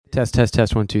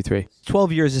Test, 1, 2, 3.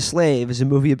 12 Years a Slave is a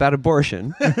movie about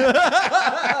abortion.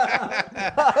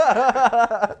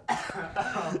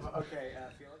 Okay,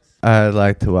 Felix. I'd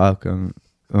like to welcome.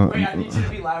 Wait, I need you to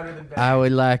be louder than Ben. I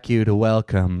would like you to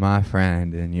welcome my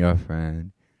friend and your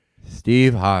friend,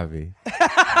 Steve Harvey.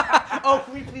 Oh,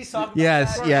 can we please talk about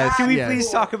Yes, that? yes. Can we yeah. please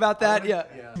talk about that? Yeah.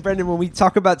 Brendan, when we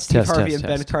talk about Steve Test, Harvey test, and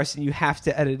Ben test. Carson, you have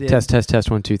to edit in. Test,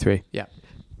 1, 2, 3. Yeah.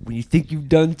 When you think you've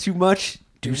done too much,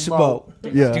 do some more.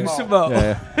 Yeah. Do some more.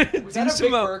 Yeah, Was that a some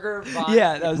Big more. Burger vibe?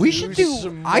 Yeah, that was We should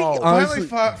do. I honestly,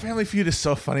 Family Feud is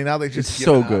so funny now. They just it's give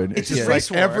so it out. good. It's just Yeah. like Race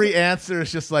war. every answer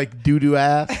is just like doo-doo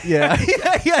ass. yeah,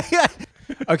 yeah.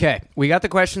 Okay, we got the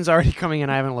questions already coming in.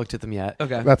 I haven't looked at them yet.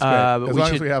 Okay. That's great. but as we long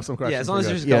should- as we have some questions. Yeah, as long as we're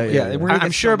there's good. Yeah, no, yeah, yeah. we're gonna I'm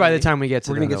get sure so by the many. time we get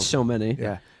to We're gonna them, get so many.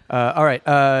 Yeah. All right.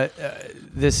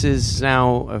 This is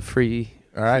now a free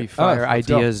fire let's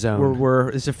go. idea zone. We're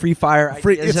it's a free fire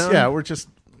Free, idea it's, zone. yeah, we're just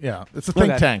it's a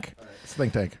think Okay. tank. It's a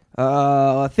think tank.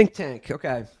 Think tank.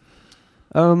 Okay.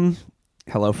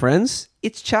 Hello, friends.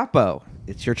 It's Chapo.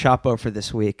 It's your Chapo for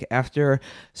this week. After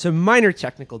some minor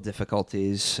technical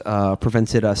difficulties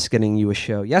prevented us getting you a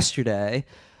show yesterday.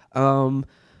 A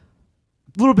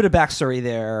little bit of backstory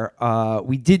there.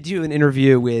 We did do an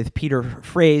interview with Peter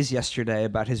Fraze yesterday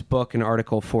about his book and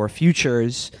article for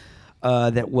Futures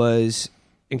that was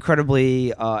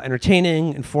incredibly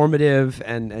entertaining, informative,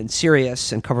 and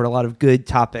serious, and covered a lot of good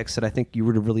topics that I think you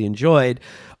would have really enjoyed.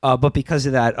 But because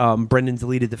of that, Brendan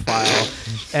deleted the file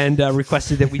and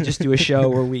requested that we just do a show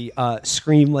where we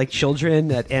scream like children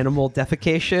at animal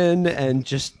defecation and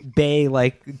just bay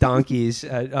like donkeys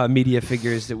at media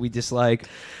figures that we dislike.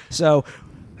 So,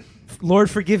 Lord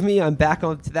forgive me, I'm back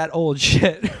on to that old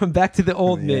shit. I'm back to the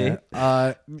old me.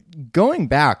 Going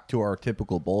back to our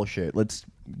typical bullshit, let's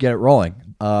get it rolling.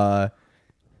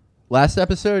 Last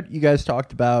episode, you guys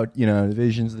talked about, the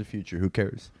visions of the future. Who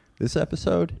cares? This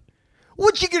episode,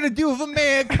 what you gonna do if a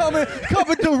man coming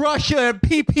to Russia and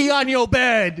pee on your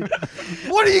bed?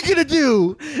 What are you gonna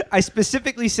do? I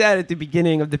specifically said at the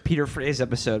beginning of the Peter Fraze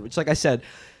episode, which, like I said,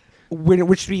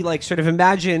 which we like sort of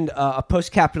imagined a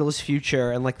post-capitalist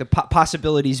future and like the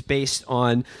possibilities based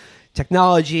on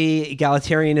technology,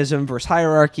 egalitarianism versus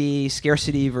hierarchy,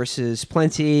 scarcity versus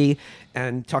plenty,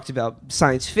 and talked about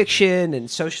science fiction and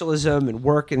socialism and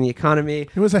work and the economy.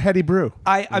 It was a heady brew.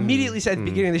 I immediately said at the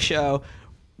beginning of the show,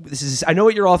 I know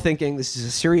what you're all thinking. This is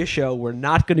a serious show. We're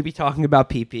not going to be talking about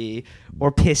pee-pee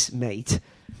or piss, mate.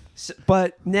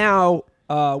 But now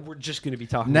we're just going to be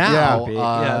talking Now,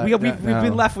 about pee-pee. We've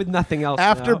been left with nothing else.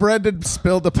 After now. Brendan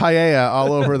spilled the paella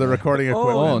all over the recording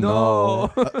equipment,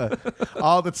 no.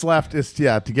 all that's left is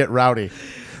to get rowdy.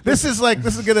 This is like a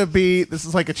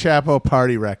Chapo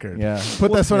party record. Yeah.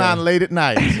 Put this one on late at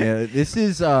night. Yeah, this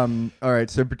is all right.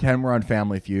 So pretend we're on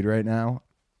Family Feud right now.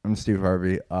 I'm Steve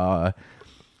Harvey.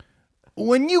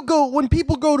 When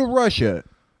people go to Russia,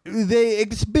 they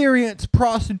experience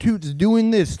prostitutes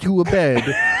doing this to a bed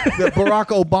that Barack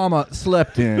Obama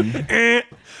slept in.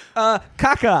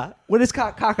 Caca. What is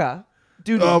caca?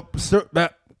 Dude, survey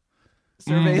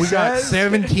We got says?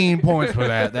 17 points for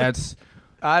that. That's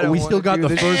I don't we wanna still got do the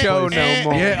this first show place.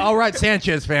 no more. Yeah, all right,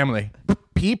 Sanchez family.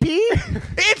 Pee-pee?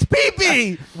 It's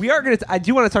pee-pee. We are going to. I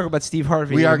do want to talk about Steve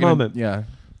Harvey We in are a gonna, moment. yeah.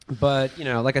 But,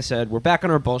 like I said, we're back on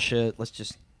our bullshit. Let's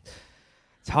just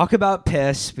talk about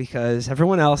piss because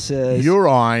everyone else is.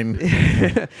 Urine.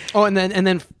 Oh, and then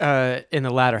in the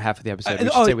latter half of the episode, we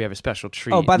should say we have a special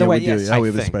treat. Oh, by the way, we do. yes. Yeah, we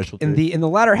have a I think. special In treat. the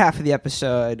latter half of the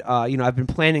episode, I've been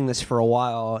planning this for a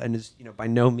while, and is by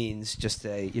no means just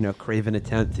a craven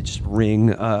attempt to just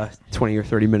wring 20 or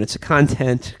 30 minutes of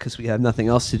content because we have nothing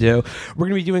else to do. We're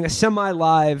going to be doing a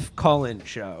semi-live call-in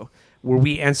show where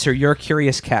we answer your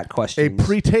curious cat A questions.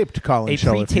 pre-taped call-in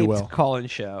show, if you will. pre-taped call-in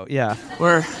show. Yeah.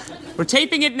 We're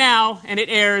taping it now, and it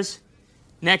airs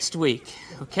next week,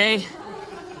 okay?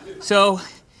 So,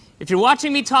 if you're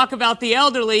watching me talk about the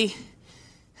elderly,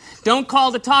 don't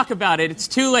call to talk about it. It's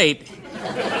too late.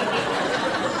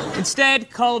 Instead,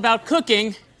 call about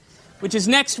cooking, which is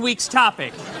next week's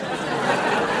topic.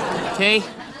 Okay?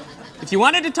 If you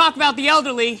wanted to talk about the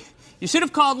elderly, you should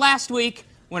have called last week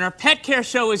when our pet care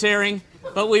show was airing,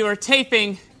 but we were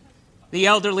taping the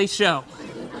elderly show.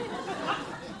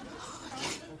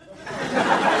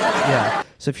 Yeah.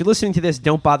 So if you're listening to this,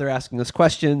 don't bother asking us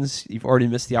questions. You've already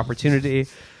missed the opportunity.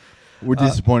 We're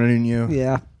disappointed in you.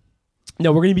 Yeah.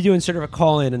 No, we're going to be doing sort of a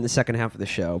call-in in the second half of the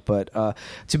show. But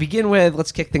to begin with,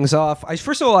 let's kick things off.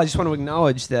 First of all, I just want to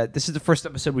acknowledge that this is the first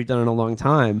episode we've done in a long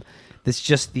time. That's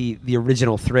just the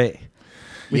original three.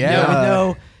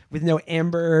 With no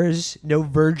Ambers, no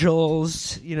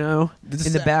Virgils, in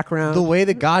the background. The way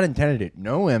that God intended it.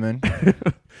 No women.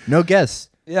 No guests.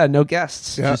 Yeah, no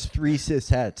guests. Yeah. Just 3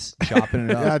 cis-hets chopping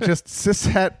it Yeah, up. just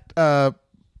cis-het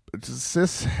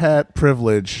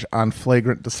privilege on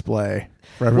flagrant display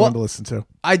for everyone to listen to.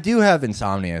 I do have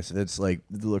insomnia, so that's like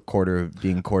the quarter of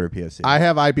being quarter POC. I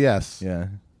have IBS. yeah.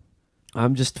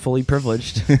 I'm just fully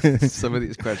privileged. Some of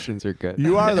these questions are good.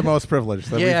 You are the most privileged.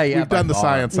 Yeah, we've by done the far.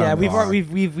 science. Yeah, on this.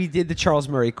 we did the Charles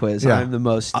Murray quiz. Yeah. I'm the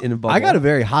most in a bubble. I got a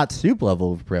very hot soup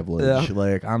level of privilege. Yeah.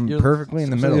 Like I'm You're perfectly in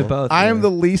the something middle. of both. I am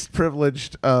the least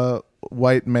privileged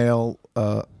white male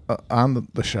on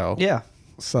the show. Yeah.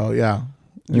 So yeah,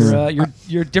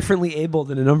 You're differently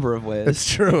abled in a number of ways. it's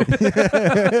true.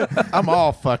 I'm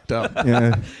all fucked up.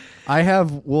 Yeah. I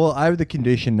have the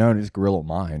condition known as gorilla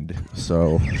mind.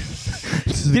 So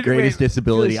this is the greatest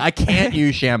disability. I can't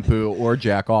use shampoo or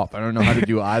jack off. I don't know how to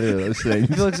do either of those things.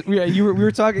 Felix, we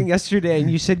were talking yesterday, and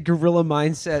you said gorilla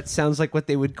mindset sounds like what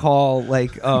they would call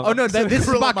like. Oh no, this is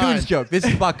gorilla Bakun's mind. joke. This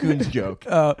is Bakun's joke.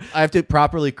 I have to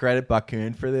properly credit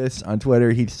Bakun for this. On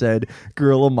Twitter, he said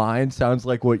gorilla mind sounds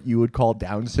like what you would call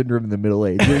Down syndrome in the Middle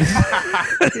Ages.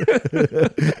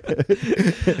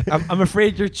 I'm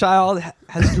afraid your child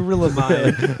has gorilla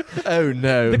mind. Oh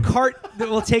no. The cart that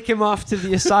will take him off to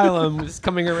the asylum is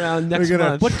coming around next We're gonna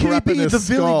month. What can Trap it in be? his The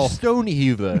skull. village stone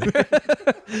heaver.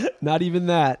 Not even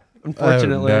that,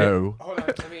 unfortunately. Oh, no.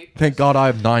 Thank God I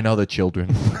have 9 other children.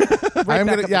 I'm back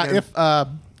gonna. up Yeah,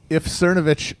 again. if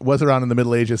Cernovich was around in the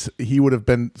Middle Ages, he would have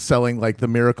been selling like the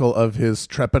miracle of his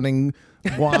trepanning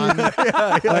wand.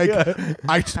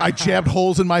 I jabbed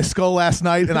holes in my skull last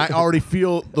night, and I already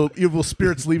feel the evil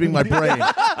spirits leaving my brain.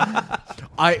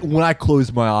 When I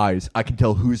close my eyes, I can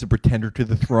tell who's a pretender to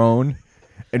the throne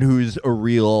and who's a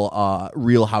real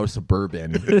House of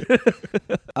Bourbon.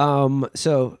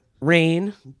 So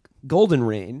rain, golden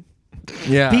rain,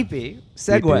 Yeah. pee-pee,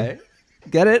 segue.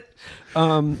 Get it?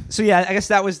 So yeah, I guess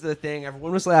that was the thing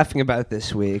everyone was laughing about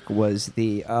this week was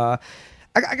the.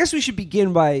 I guess we should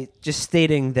begin by just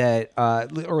stating that,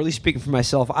 or at least speaking for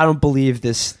myself, I don't believe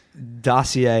this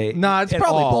dossier. Nah, it's at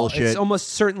probably all. bullshit. It's almost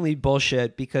certainly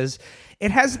bullshit because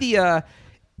it has the.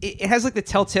 It has like the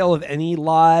telltale of any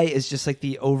lie is just like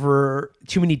the over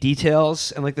too many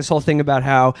details and like this whole thing about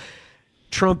how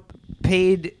Trump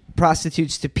paid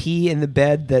prostitutes to pee in the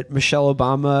bed that Michelle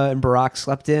Obama and Barack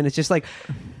slept in. It's just like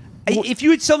if you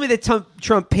would tell me that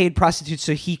Trump paid prostitutes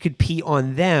so he could pee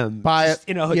on them just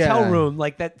in a hotel room,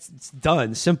 like that's it's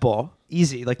done, simple,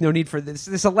 easy, like no need for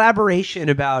this elaboration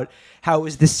about how it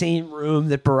was the same room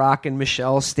that Barack and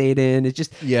Michelle stayed in. It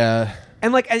just Yeah.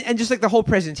 and like and just like the whole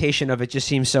presentation of it just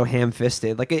seems so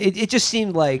ham-fisted. Like it just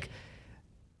seemed like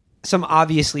some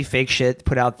obviously fake shit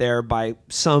put out there by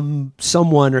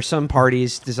someone or some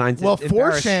parties designed to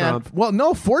embarrass 4chan. Trump. Well,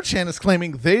 no, 4chan is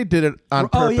claiming they did it on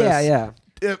purpose. Oh yeah.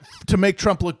 To make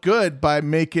Trump look good by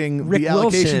making Rick the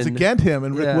allegations Wilson. against him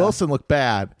and Rick Yeah. Wilson look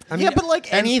bad. I mean, Yeah, but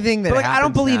like anything that but, like, I don't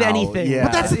happens believe now, anything. Yeah.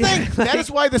 But that's the thing. That is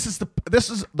why this is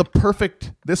the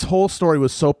perfect. This whole story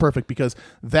was so perfect because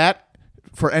that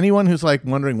for anyone who's like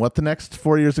wondering what the next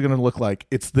 4 years are going to look like,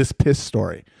 it's this piss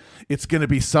story. It's going to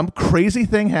be some crazy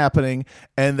thing happening,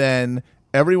 and then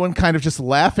everyone kind of just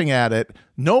laughing at it.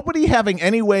 Nobody having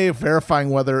any way of verifying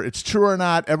whether it's true or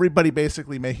not. Everybody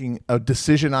basically making a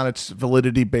decision on its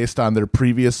validity based on their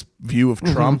previous view of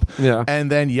Trump, Yeah.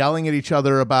 and then yelling at each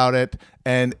other about it,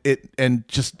 and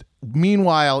just.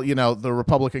 Meanwhile, the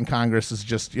Republican Congress is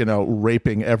just,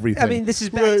 raping everything. I mean, this is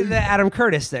back to the Adam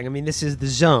Curtis thing. I mean, this is the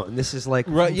zone. This is like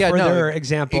further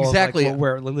example exactly. of like,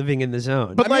 we're living in the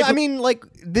zone. But I mean,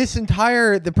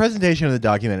 the presentation of the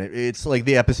document, it's like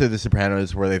the episode of The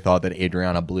Sopranos where they thought that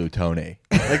Adriana blew Tony.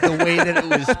 Like the way that it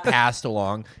was passed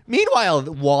along. Meanwhile,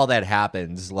 while that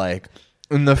happens, like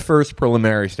in the first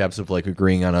preliminary steps of like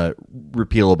agreeing on a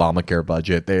repeal Obamacare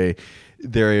budget,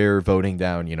 they're voting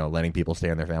down, letting people stay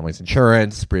on their family's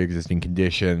insurance, pre-existing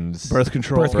conditions, birth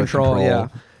control. Yeah.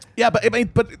 Yeah,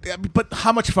 but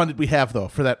how much fun did we have though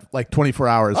for that like 24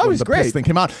 hours Oh, it when was the great. piss thing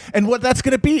came out? And what that's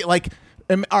going to be like?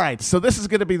 All right, so this is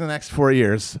going to be the next 4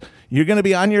 years. You're going to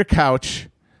be on your couch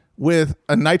with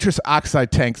a nitrous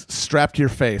oxide tank strapped to your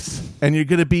face, and you're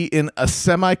going to be in a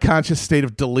semi-conscious state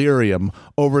of delirium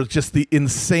over just the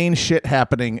insane shit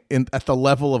happening at the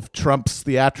level of Trump's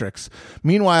theatrics.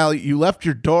 Meanwhile, you left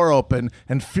your door open,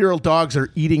 and feral dogs are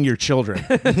eating your children.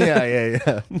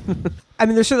 yeah. I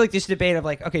mean, there's sort of like this debate of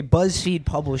like, okay, BuzzFeed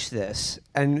published this,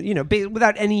 and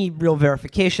without any real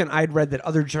verification, I'd read that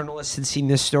other journalists had seen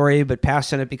this story but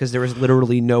passed on it because there was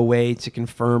literally no way to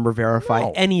confirm or verify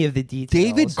No. any of the details.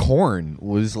 David Korn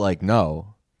was like,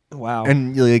 no. Wow.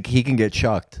 And like he can get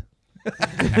chucked.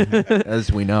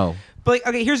 As we know. But like,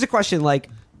 okay, here's the question: like,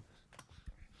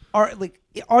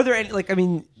 are there any, like, I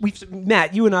mean,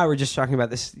 Matt, you and I were just talking about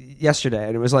this yesterday,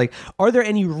 and it was like, are there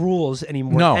any rules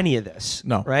anymore? No. Any of this?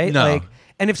 No. Right? No. Like,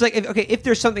 and if it's like, if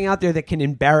there's something out there that can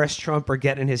embarrass Trump or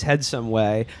get in his head some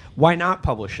way, why not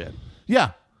publish it?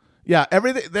 Yeah.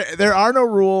 Everything. There are no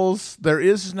rules. There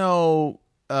is no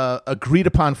agreed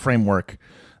upon framework.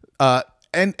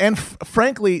 And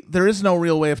frankly, there is no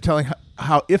real way of telling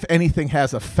how, if anything,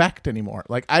 has effect anymore.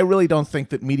 Like, I really don't think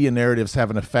that media narratives have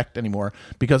an effect anymore,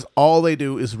 because all they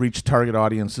do is reach target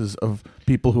audiences of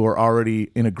people who are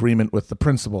already in agreement with the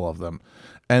principle of them.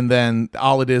 And then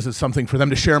all it is something for them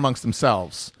to share amongst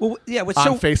themselves. Well, yeah, what's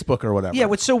on so Facebook or whatever. Yeah,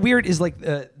 what's so weird is like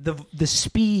the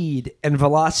speed and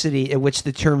velocity at which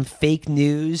the term fake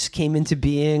news came into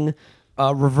being,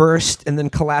 reversed and then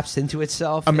collapsed into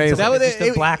itself. Amazing. Into like That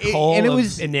just a black hole and it of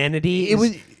was inanity. it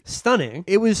was stunning.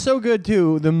 It was so good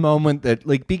too. The moment that,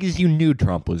 like, because you knew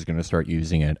Trump was going to start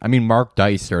using it. I mean, Mark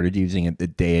Dice started using it the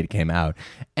day it came out,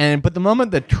 but the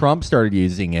moment that Trump started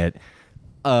using it,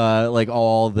 like,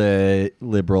 all the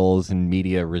liberals and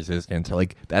media resistance are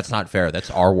like, that's not fair. That's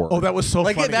our word. Oh, that was so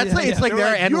like, funny. That's like, it's like They're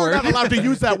their N you're word. not allowed to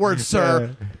use that word,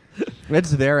 sir.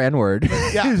 That's their N word.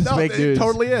 Yeah, no, fake it news.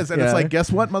 totally is, and it's Yeah. like,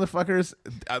 guess what, motherfuckers?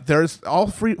 There's all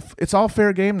free. It's all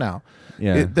fair game now.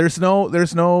 Yeah. There's no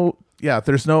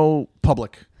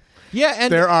public. Yeah,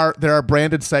 and There are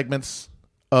branded segments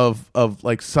of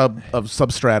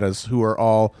substratas who are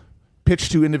all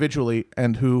pitched to individually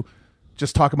and who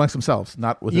just talk amongst themselves,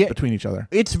 not with it between each other.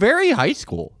 it's very high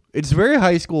school. It's very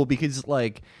high school because,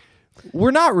 like,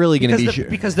 we're not really going to be sure.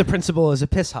 Because the principal is a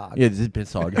piss hog. Yeah, it's a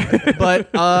piss hog.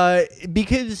 But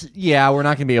because, we're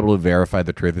not going to be able to verify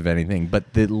the truth of anything,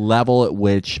 but the level at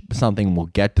which something will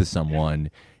get to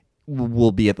someone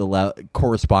will be at the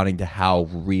corresponding to how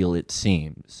real it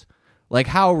seems. Like,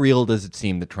 how real does it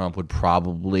seem that Trump would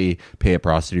probably pay a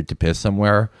prostitute to piss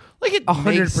somewhere? Like, it 100%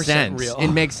 makes sense. real. It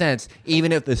makes sense,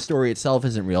 even if the story itself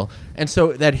isn't real. And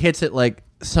so that hits at, like,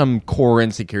 some core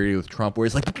insecurity with Trump, where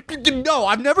he's like, no,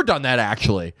 I've never done that,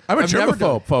 actually. I'm a I've never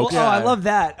done-" germaphobe, folks. Well, oh, I love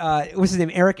that. What's his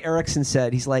name? Eric Erickson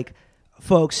said, he's like,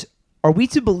 folks, are we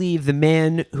to believe the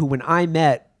man who, when I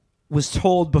met, was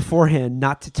told beforehand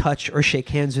not to touch or shake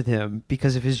hands with him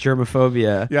because of his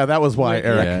germophobia? Yeah, that was why,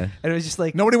 Eric. Yeah. And it was just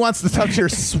like, Nobody wants to touch your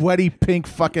sweaty pink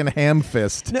fucking ham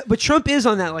fist. No, but Trump is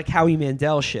on that like Howie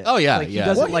Mandel shit. Oh, yeah, like, he yeah.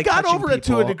 doesn't Well, he like got touching over it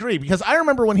to a people. degree, because I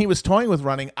remember when he was toying with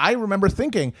running, I remember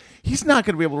thinking, he's not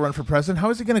going to be able to run for president. How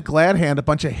is he going to glad hand a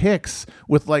bunch of hicks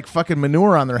with like fucking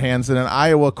manure on their hands in an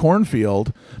Iowa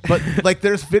cornfield? But like,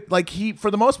 he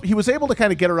was able to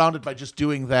kind of get around it by just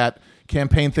doing that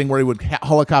campaign thing where he would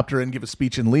helicopter and give a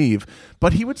speech and leave,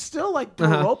 but he would still like do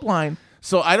a rope line.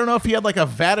 So I don't know if he had like a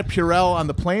vat of Purell on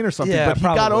the plane or something, Yeah, but he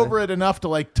got probably. over it enough to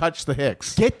like touch the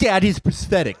hicks. Get Dad his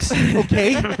prosthetics,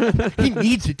 okay? He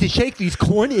needs it to shake these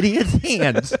corn idiots'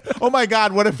 hands. Oh my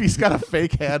God, what if he's got a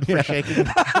fake hand for shaking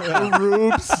the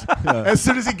rubes? As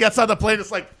soon as he gets on the plane,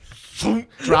 it's like,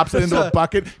 drops it into a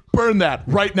bucket. Burn that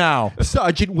right now.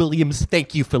 Sergeant Williams,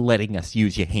 thank you for letting us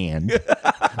use your hand.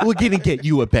 We're going to get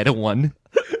you a better one.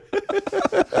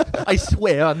 I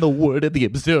swear on the word of the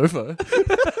Observer.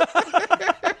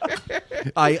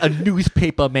 A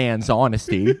newspaper man's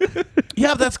honesty.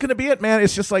 Yeah, that's going to be it, man.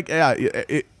 It's just like,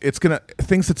 it's going to,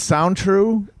 things that sound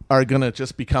true are going to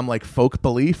just become like folk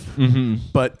belief,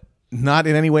 but not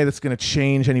in any way that's going to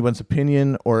change anyone's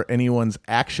opinion or anyone's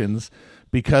actions,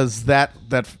 because that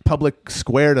public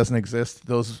square doesn't exist.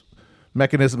 Those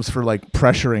mechanisms for like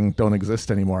pressuring don't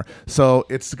exist anymore. So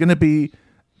it's going to be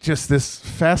just this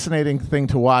fascinating thing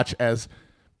to watch, as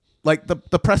like the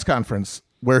press conference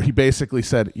where he basically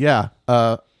said,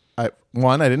 I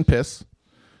didn't piss.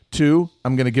 2,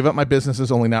 I'm going to give up my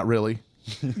businesses, only not really.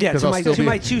 Yeah, 'Cause to I'll my, still to be-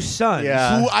 my 2 sons.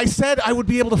 Who I said I would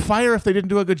be able to fire if they didn't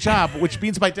do a good job, which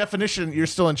means by definition you're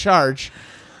still in charge.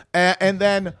 And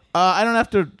then I don't have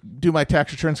to do my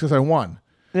tax returns because I won.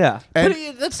 Yeah. And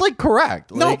But that's like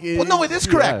correct. no, Like, no, it is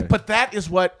correct. yeah. But that is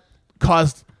what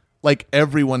caused like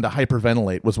everyone to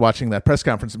hyperventilate, was watching that press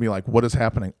conference and be like, what is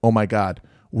happening? Oh my God,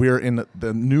 we're in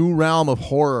the new realm of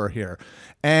horror here.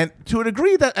 And to a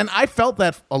degree that, and I felt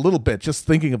that a little bit just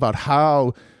thinking about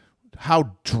how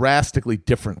drastically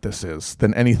different this is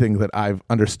than anything that I've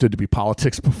understood to be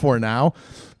politics before now.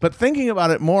 But thinking about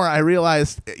it more, I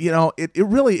realized, it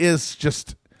really is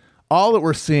just, all that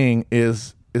we're seeing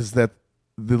is that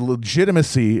the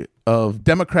legitimacy of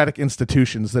democratic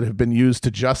institutions that have been used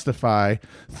to justify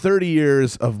 30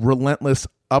 years of relentless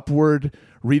upward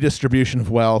redistribution of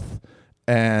wealth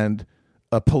and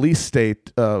a police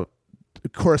state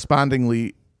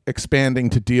correspondingly expanding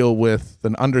to deal with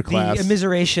an underclass. The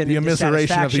immiseration, The and immiseration of the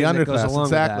dissatisfaction that goes underclass, along with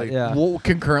exactly. that, yeah. Well,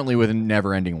 concurrently with a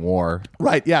never-ending war.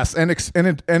 Right. Yes, and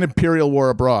an imperial war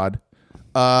abroad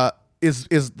is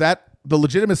that the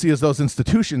legitimacy of those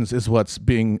institutions is what's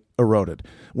being eroded.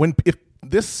 If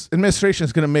this administration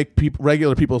is going to make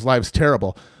regular people's lives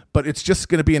terrible, but it's just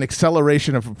going to be an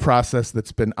acceleration of a process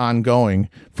that's been ongoing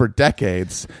for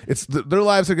decades. Their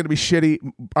lives are going to be shitty.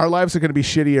 Our lives are going to be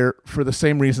shittier for the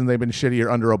same reason they've been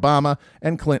shittier under Obama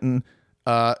and Clinton,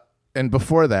 and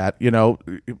before that. You know,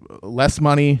 less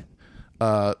money,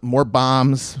 more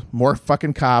bombs, more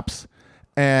fucking cops,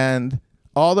 and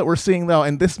all that we're seeing though.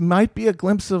 And this might be a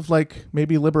glimpse of like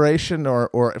maybe liberation,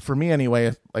 or for me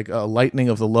anyway, like a lightening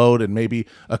of the load and maybe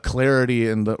a clarity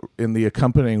in the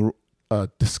accompanying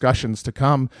discussions to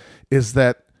come, is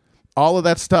that all of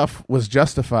that stuff was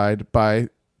justified by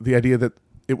the idea that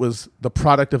it was the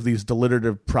product of these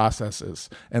deliberative processes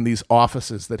and these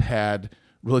offices that had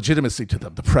legitimacy to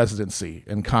them, the presidency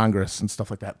and Congress and stuff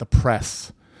like that, the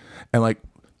press. And like,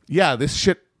 yeah, this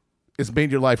shit has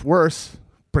made your life worse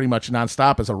pretty much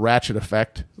nonstop as a ratchet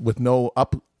effect with no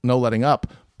letting up.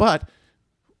 But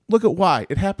look at why.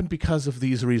 It happened because of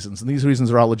these reasons. And these reasons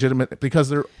are all legitimate because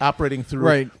they're operating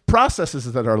through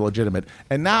processes that are legitimate.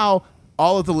 And now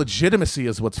all of the legitimacy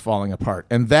is what's falling apart.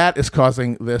 And that is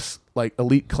causing this like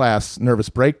elite class nervous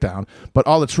breakdown. But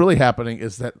all that's really happening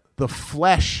is that the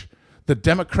flesh, the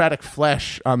democratic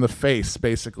flesh on the face,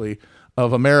 basically,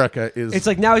 of America is It's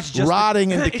like now it's just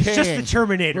rotting and decaying. It's just the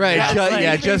Terminator. Right.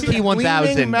 Yeah, Just Gleaming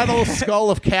T-1000. metal skull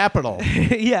of capital.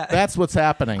 yeah. That's what's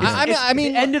happening. I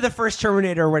mean, the end of the first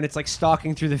Terminator when it's like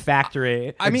stalking through the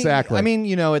factory. Exactly. I mean,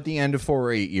 you know, at the end of 4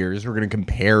 or 8 years, we're going to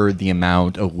compare the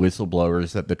amount of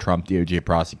whistleblowers that the Trump DOJ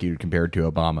prosecuted compared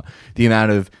to Obama, the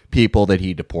amount of people that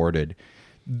he deported,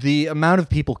 the amount of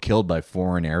people killed by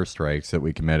foreign airstrikes that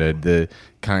we committed, the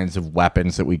kinds of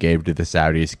weapons that we gave to the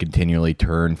Saudis to continually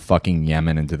turn fucking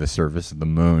Yemen into the surface of the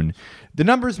moon. The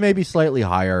numbers may be slightly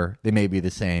higher. They may be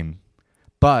the same.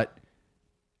 But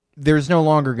there's no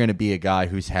longer going to be a guy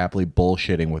who's happily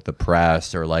bullshitting with the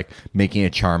press or like making a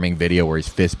charming video where he's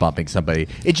fist bumping somebody.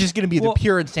 It's just going to be the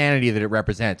pure insanity that it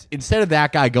represents. Instead of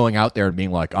that guy going out there and being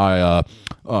like, I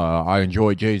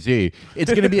enjoy Jay-Z,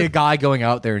 it's going to be a guy going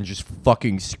out there and just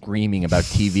fucking screaming about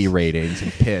TV ratings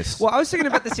and piss. Well, I was thinking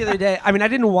about this the other day. I mean, I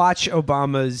didn't watch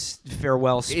Obama's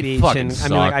farewell speech, fucking and I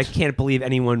mean, like, I sucked. can't believe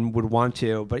anyone would want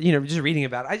to. But you know, just reading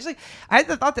about it, I had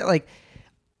the thought that like.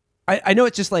 I know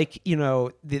it's just like, you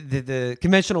know, the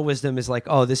conventional wisdom is like,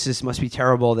 oh, must be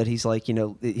terrible that he's like, you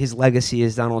know, his legacy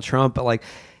is Donald Trump. But like,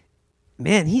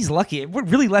 man, he's lucky. It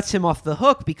really lets him off the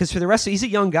hook because for the rest of, he's a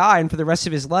young guy, and for the rest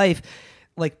of his life,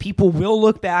 like people will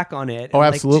look back on it. And, Oh,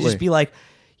 absolutely. Like, just be like,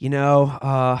 you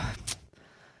know,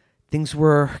 things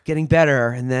were getting better.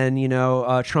 And then, you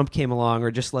know, Trump came along,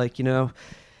 or just like, you know,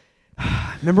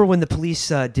 remember when the police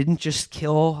didn't just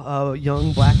kill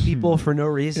young black people for no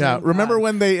reason? Yeah, remember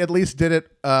when they at least did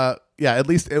it?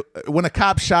 When a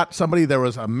cop shot somebody, there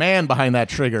was a man behind that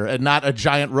trigger and not a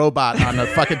giant robot on a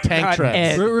fucking tank tread.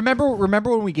 Ed. Remember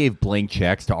when we gave blank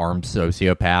checks to armed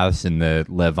sociopaths in the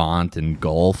Levant and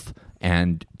Gulf,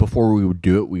 and before we would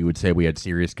do it, we would say we had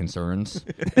serious concerns.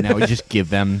 Now we just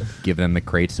give them the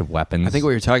crates of weapons. I think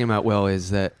what you're talking about, Will, is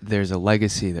that there's a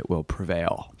legacy that will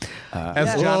prevail.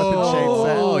 As Jonathan Chait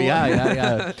said. Oh,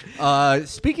 yeah.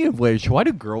 Speaking of which, why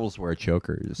do girls wear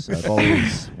chokers? I've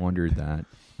always wondered that.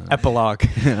 Epilogue.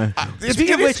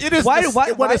 Speaking of which,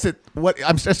 What is it? What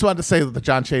I just wanted to say the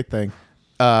John Chait thing.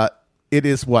 It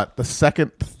is what, the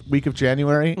second week of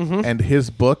January, and his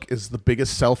book is the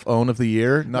biggest self-own of the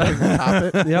year. Nothing will top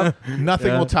it. Yep.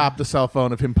 Nothing will top the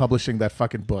self-own of him publishing that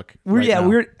fucking book. we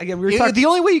were It- talking. the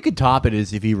only way you could top it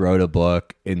is if he wrote a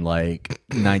book in like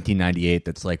 1998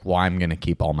 that's like, why I'm going to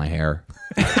keep all my hair.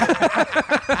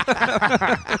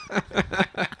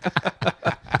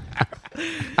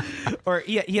 Or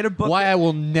he had a book. Why I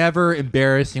will never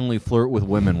embarrassingly flirt with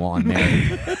women while I'm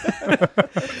married.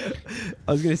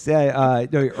 I was gonna say,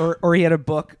 no, or he had a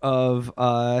book of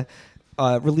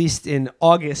released in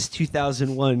August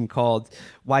 2001 called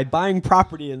 "Why Buying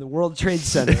Property in the World Trade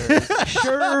Center Is a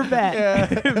Sure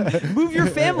Bet." Move your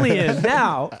family in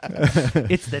now.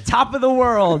 It's the top of the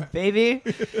world, baby.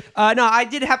 No, I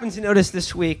did happen to notice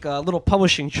this week a little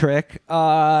publishing trick.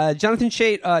 Jonathan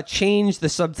Chait changed the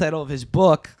subtitle of his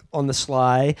book on the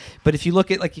sly, but if you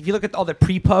look at all the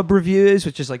pre-pub reviews,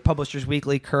 which is like Publishers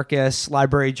Weekly, Kirkus,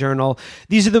 Library Journal,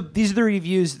 these are the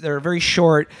reviews that are very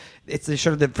short. It's the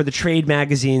sort of for the trade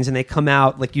magazines, and they come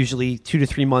out like usually 2 to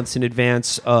 3 months in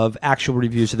advance of actual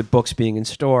reviews of the books being in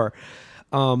store.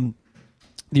 The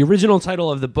original title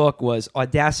of the book was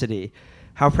Audacity.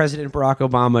 how President Barack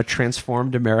Obama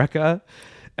transformed America.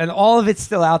 And all of it's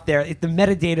still out there. The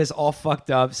metadata is all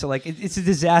fucked up. So, like, it's a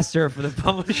disaster for the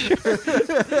publisher.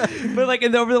 But, like,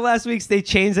 over the last weeks, they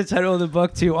changed the title of the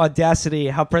book to Audacity,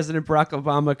 How President Barack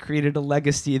Obama Created a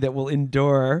Legacy That Will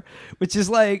Endure, which is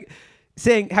like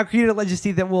saying how created a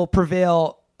legacy that will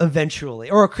prevail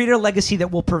eventually, or create a legacy that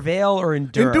will prevail or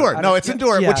endure. No, it's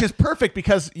endure, Yeah. which is perfect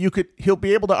because he'll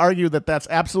be able to argue that that's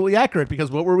absolutely accurate because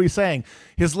what were we saying?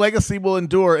 His legacy will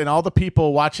endure, and all the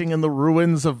people watching in the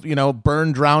ruins of,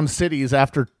 burned, drowned cities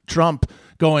after Trump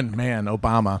going, man,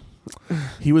 Obama,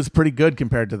 he was pretty good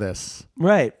compared to this.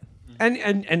 Right. And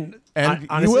you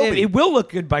honestly, will be. it will look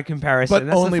good by comparison. But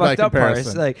That's only the by fucked up part. comparison.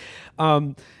 It's like,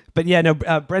 but yeah, no.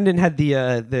 Brendan had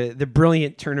the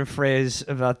brilliant turn of phrase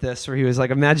about this, where he was like,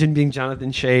 "Imagine being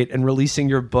Jonathan Chait and releasing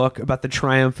your book about the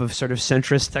triumph of sort of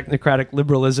centrist technocratic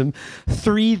liberalism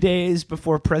 3 days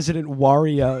before President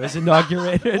Wario is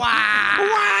inaugurated." It's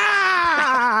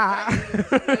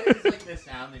like the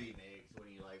sound that he makes when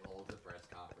he like holds a press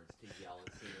conference to yell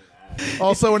and scream that.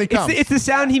 Also, when he comes. It's the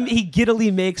sound he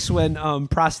giddily makes when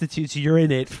prostitutes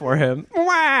urinate for him.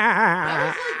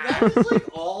 That was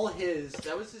like all his.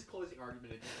 That was his closing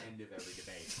argument at the end of every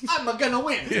debate. I'm gonna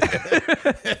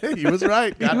win. He was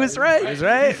right. He was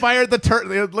right. He fired the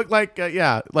turtle. It looked like,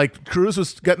 like Cruz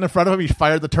was getting in front of him. He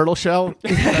fired the turtle shell,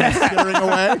 skittering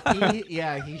away.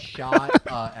 He shot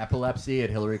epilepsy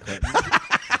at Hillary Clinton.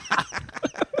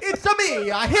 It's a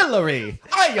me, Hillary.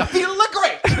 I feel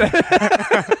great.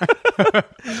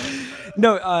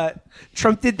 No,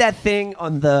 Trump did that thing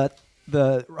on the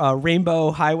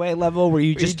Rainbow Highway level where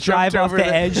you just drive off the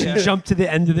edge and jump to the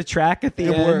end of the track at the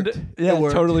end. Worked. Yeah, It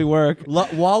worked. totally worked.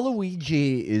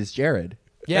 Waluigi is Jared.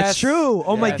 That's true.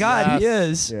 Oh my Yes. God, he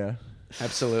is. Yeah.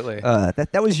 Absolutely.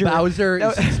 That was your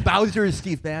Bowser. Bowser is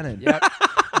Steve Bannon. Yep.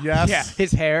 Yes. Yeah.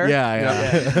 His hair.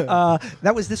 Yeah.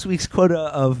 that was this week's quota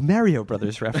of Mario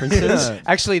Brothers references.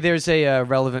 Actually, there's a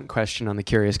relevant question on the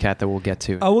Curious Cat that we'll get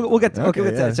to. Oh, we'll get to, Okay,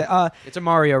 we'll get to that. It's a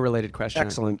Mario-related question.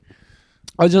 Excellent.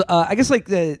 I guess like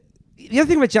the other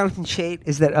thing about Jonathan Chait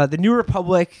is that the New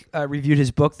Republic reviewed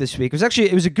his book this week.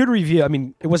 It was a good review. I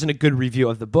mean, it wasn't a good review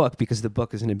of the book because the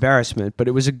book is an embarrassment, but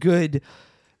it was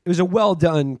a well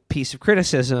done piece of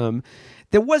criticism.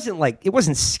 That it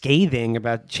wasn't scathing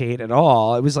about Chait at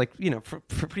all. It was like,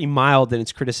 pretty mild in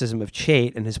its criticism of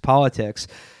Chait and his politics.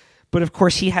 But of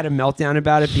course, he had a meltdown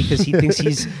about it because he thinks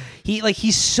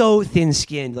he's so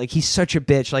thin-skinned. Like, he's such a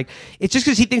bitch. Like, it's just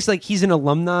because he thinks like he's an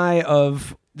alumni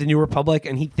of the New Republic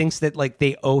and he thinks that like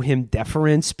they owe him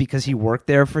deference because he worked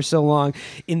there for so long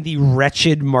in the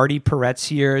wretched Marty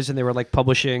Peretz years, and they were like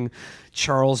publishing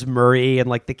Charles Murray and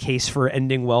like the case for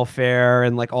ending welfare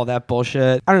and like all that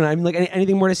bullshit. I don't know. I mean, like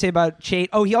anything more to say about Chait?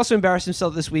 Oh, he also embarrassed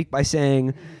himself this week by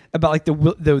saying about like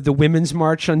the women's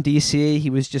march on DC. He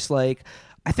was just like,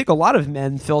 I think a lot of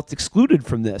men felt excluded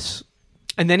from this.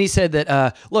 And then he said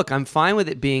that, look, I'm fine with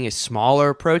it being a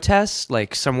smaller protest,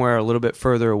 like somewhere a little bit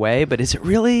further away, but is it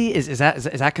really, is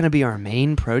that going to be our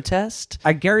main protest?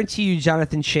 I guarantee you,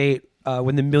 Jonathan Chait,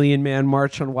 when the Million Man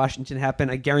March on Washington happened,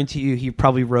 I guarantee you he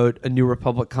probably wrote a New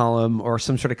Republic column or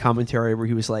some sort of commentary where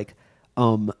he was like,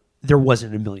 there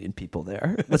wasn't 1 million people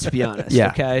there. Let's be honest.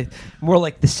 Yeah. Okay. More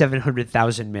like the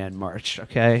 700,000 man march.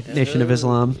 Okay. Nation of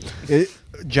Islam.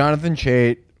 Jonathan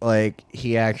Chait, like,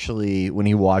 he actually, when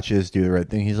he watches Do the Right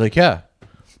Thing, he's like, yeah.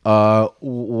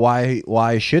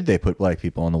 Why should they put black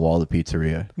people on the wall of the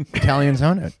pizzeria? Italians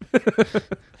own it.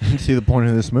 You see the point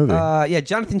of this movie. Yeah,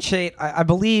 Jonathan Chait, I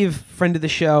believe, friend of the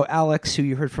show, Alex, who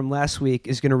you heard from last week,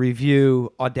 is going to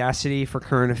review Audacity for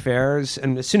Current Affairs.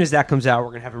 And as soon as that comes out, we're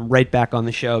going to have him right back on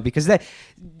the show because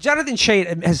Jonathan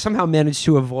Chait has somehow managed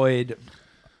to avoid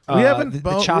We haven't, the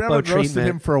we Chapo haven't roasted treatment.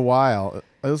 him for a while.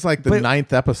 It was like the But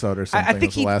 9th episode or something. I think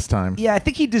was the last time. Yeah, I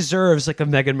think he deserves like a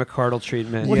Meghan McArdle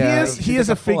treatment. Well, Yeah, he is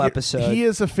a full figure. episode. He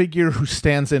is a figure who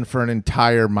stands in for an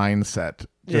entire mindset.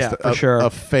 Yeah, for sure. A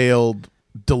failed,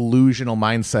 delusional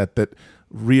mindset that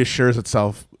reassures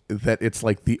itself that it's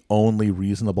like the only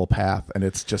reasonable path, and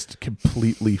it's just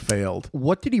completely failed.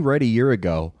 What did he write a year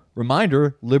ago?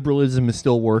 Reminder, liberalism is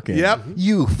still working. Yep.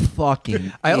 You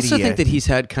fucking I also idiot. think that he's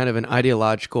had kind of an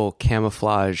ideological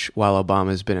camouflage while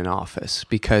Obama's been in office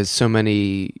because so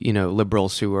many,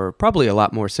 liberals who are probably a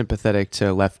lot more sympathetic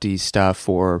to lefty stuff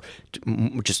or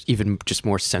just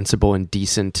more sensible and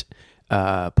decent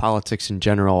politics in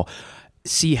general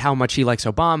see how much he likes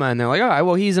Obama, and they're like, all right,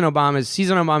 well, he's on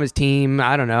Obama's team.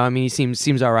 I don't know. I mean, he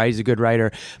seems all right. He's a good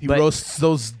writer. He But roasts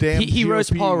those damn. he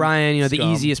roasts GOP Paul Ryan, the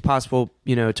scum. easiest possible,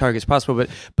 targets possible.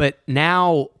 But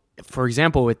now, for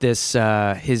example, with this,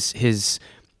 his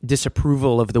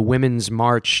disapproval of the Women's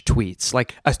March tweets,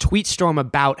 like a tweet storm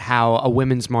about how a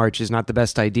Women's March is not the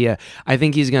best idea. I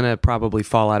think he's going to probably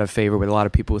fall out of favor with a lot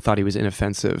of people who thought he was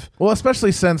inoffensive. Well,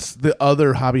 especially since the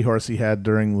other hobby horse he had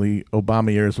during the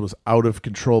Obama years was out of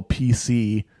control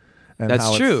PC. And That's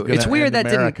how true. gonna It's weird end that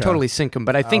America. didn't totally sink him,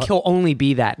 but I think he'll only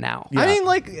be that now. Yeah. I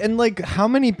mean, how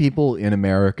many people in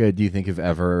America do you think have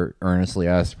ever earnestly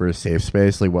asked for a safe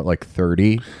space? Like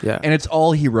 30? Yeah. And it's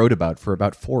all he wrote about for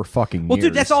about 4 fucking Well, years.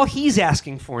 dude, that's all he's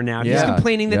asking for now. He's Yeah,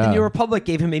 complaining that the yeah. New Republic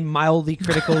gave him a mildly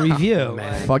critical review.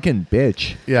 Fucking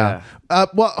bitch. Yeah.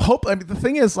 Well, I mean, the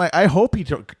thing is, like, I hope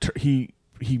he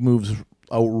moves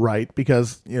right,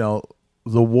 because the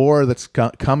war that's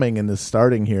coming and is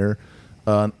starting here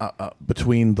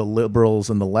between the liberals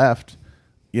and the left.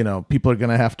 People are going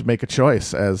to have to make a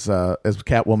choice, as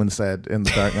Catwoman said in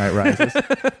The Dark Knight Rises,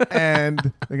 and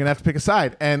they're going to have to pick a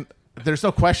side. And there's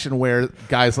no question where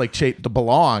guys like Chait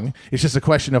belong. It's just a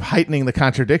question of heightening the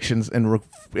contradictions and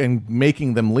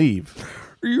making them leave.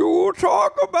 You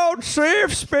talk about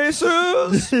safe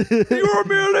spaces. You're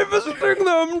merely visiting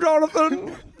them,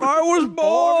 Jonathan. I was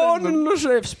born in the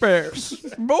safe space,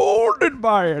 molded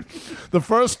by it. The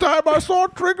first time I saw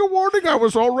Trigger Warning, I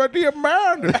was already a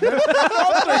man. It meant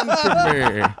nothing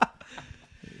to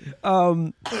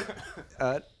me.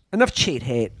 Enough Chait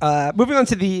hate. Moving on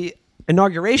to the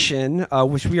inauguration,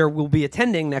 which will be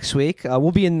attending next week.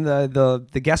 We'll be in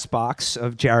the guest box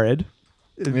of Jared.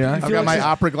 Yeah. I've got my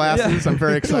opera glasses. I'm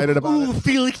very excited about Ooh, it.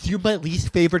 Felix, you're my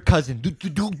least favorite cousin. Do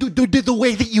the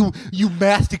way that you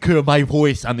massacre my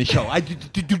voice on the show. I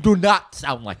do not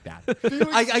sound like that.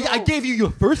 I gave you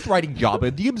your first writing job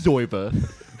at The Observer,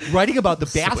 writing about the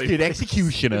bastard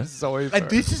executioner, and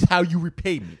this is how you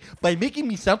repay me, by making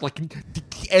me sound like an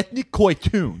ethnic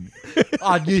cartoon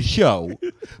on this show.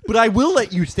 But I will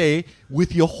let you stay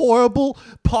with your horrible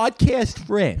podcast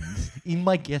friends in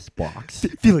my guest box.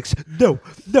 Felix, no,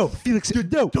 Felix,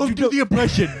 no. Don't do the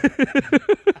impression.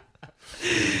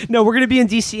 No, we're going to be in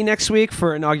D.C. next week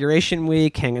for Inauguration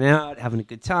Week, hanging out, having a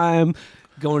good time,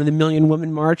 going to the Million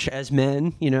Women March as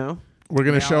men, We're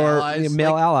going to show our...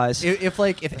 male allies. If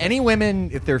any women,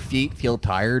 if their feet feel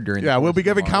tired during Yeah, the we'll be course of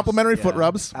giving the march, complimentary yeah. foot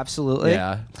rubs. Absolutely.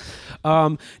 Yeah.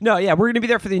 No, yeah, we're going to be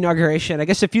there for the inauguration. I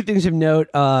guess a few things of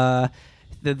note. The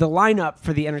lineup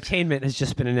for the entertainment has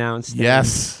just been announced.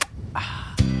 Yes. Hey,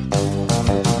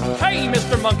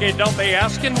 Mr. Monkey, don't be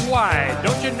asking why.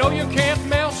 Don't you know you can't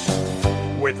mess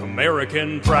with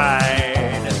American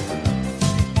pride?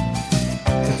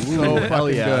 So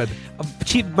fucking good.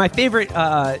 My favorite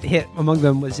hit among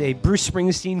them was a Bruce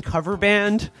Springsteen cover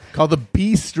band. Called the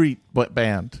B Street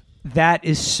Band. That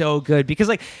is so good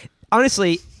because,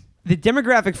 honestly, the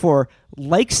demographic for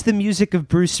likes the music of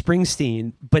Bruce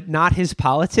Springsteen, but not his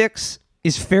politics,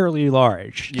 is fairly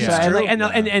large. Yeah. So It's true.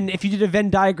 and if you did a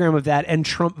Venn diagram of that and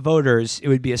Trump voters, it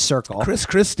would be a circle. Chris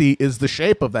Christie is the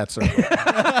shape of that circle.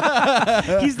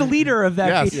 He's the leader of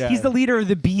that. Yes. He's the leader of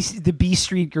the B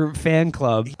Street Group fan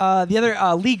club. The other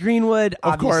Lee Greenwood,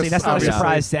 Of obviously, course, that's not obviously. a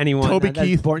surprise to anyone. Toby That's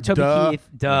Keith, Toby duh. Keith,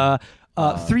 duh.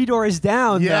 Three Doors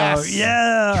Down, Yes. though.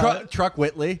 Yeah. Truck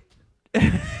Whitley.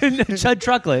 Chud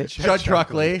Truckley. Chud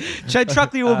Truckley. Chud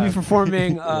Truckley will be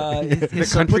performing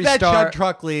his country Put that star.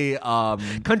 Chud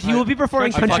Truckley. He will be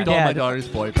performing I Country fucked all my Dad. daughter's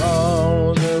boy.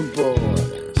 All the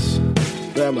boys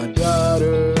that my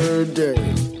daughter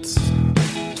dates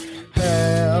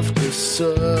have to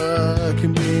suck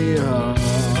me off.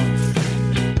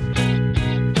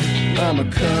 I'm a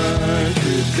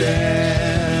country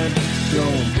dad,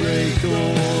 don't break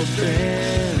old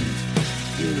fans.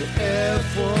 Do the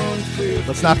F-150.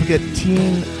 Let's not forget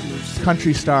teen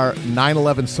country star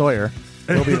 9/11 Sawyer.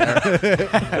 He'll be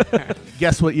there.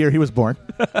 Guess what year he was born?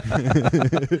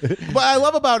 What I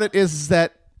love about it is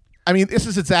that, I mean, this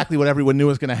is exactly what everyone knew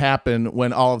was going to happen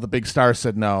when all of the big stars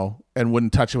said no and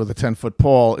wouldn't touch it with a 10-foot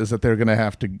pole, is that they're going to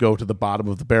have to go to the bottom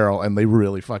of the barrel, and they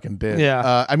really fucking did.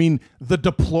 Yeah. I mean, the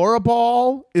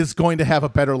Deplorable is going to have a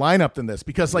better lineup than this,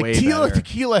 because Way Tila better.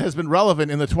 Tequila has been relevant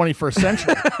in the 21st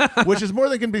century, which is more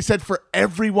than can be said for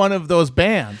every one of those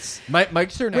bands.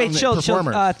 Mike Stern. Wait, chill.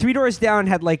 performers. Three Doors Down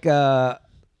had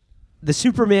the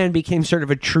Superman became sort of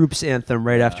a troops anthem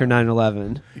right after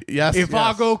 9/11. Yes. If I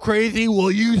yes. go crazy, will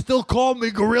you still call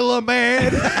me Gorilla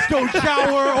Man? Don't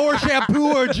shower or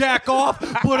shampoo or jack off,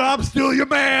 but I'm still your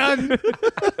man.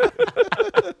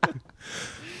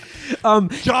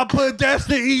 John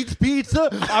Podesta eats pizza.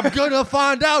 I'm gonna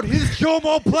find out his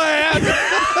Jomo plan.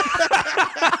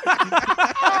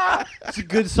 It's a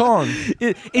good song.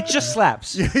 It just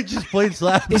slaps. It just plain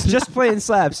slaps. It's just plain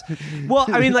slaps. Well,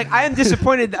 I mean, like, I am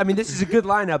disappointed. I mean, this is a good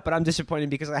lineup, but I'm disappointed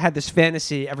because I had this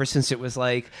fantasy ever since it was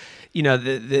like, you know,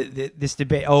 this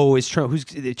debate. Oh, is Trump?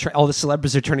 All the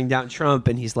celebrities are turning down Trump,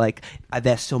 and he's like, I've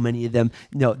asked so many of them.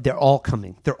 No, they're all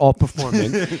coming. They're all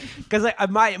performing. Because like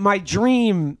my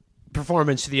dream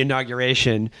performance for the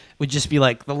inauguration would just be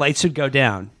like the lights would go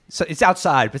down. So it's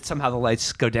outside, but somehow the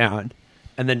lights go down.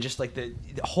 And then just like the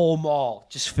whole mall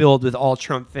just filled with all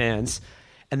Trump fans.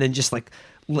 And then just like,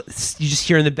 you just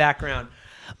hear in the background,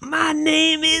 my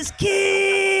name is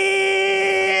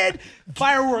Kid.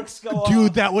 Fireworks go off.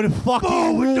 Dude, that would have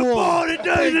fucking ruled.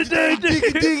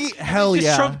 Hell Just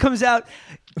yeah. Trump comes out,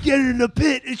 get in the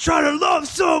pit and try to love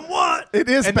someone. It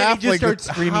is And then he baffling. just starts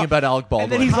screaming about Alec Baldwin.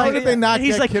 And then he's How like, did they not and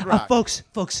he's get like, Kid Rock? folks,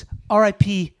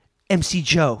 R.I.P. MC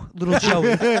Joe, little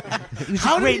Joey. He was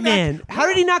a great man. How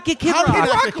did he not get Kid How did he Rock?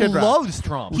 not Rock get Kid Rock? loves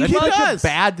Trump. He That's such does. a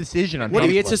bad decision on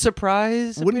Maybe Facebook. it's a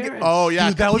surprise. Wouldn't get, appearance. oh yeah,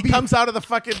 Dude, that he would be- comes out of the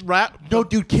fucking rat. No,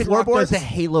 dude, Kid Rock floorboards? does a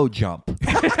halo jump.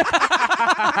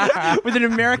 With an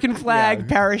American flag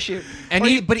parachute. And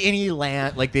he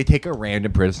land like they take a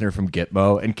random prisoner from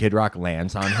Gitmo, and Kid Rock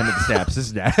lands on him and snaps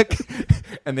his neck,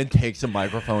 and then takes a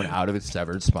microphone out of his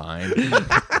severed spine.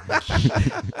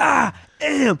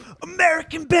 Damn,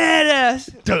 American badass.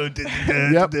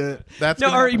 Yep, that's No,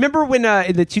 gonna or happen. remember when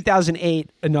in the 2008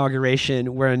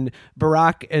 inauguration when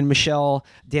Barack and Michelle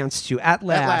danced to At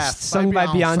Last, sung by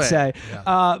Beyonce.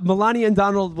 Melania and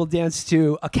Donald will dance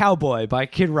to A Cowboy by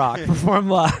Kid Rock, performed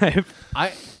live.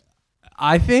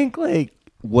 I think, like,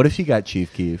 what if you got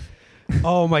Chief Keef?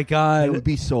 Oh my It God. would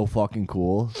be so fucking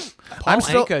cool. Paul I'm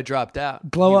still- Anka dropped out.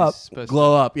 Glow He was Up. supposed to-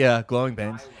 Glow up, yeah, glowing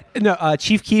bangs. No,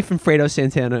 Chief Keef and Fredo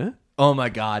Santana. Oh my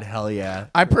God, hell yeah.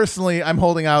 I'm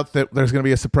holding out that there's going to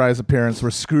be a surprise appearance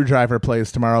where Screwdriver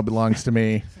plays Tomorrow Belongs to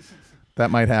Me. That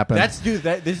might happen. This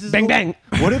is Bang, bang.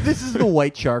 What if this is the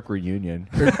White Shark reunion?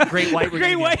 Or Great White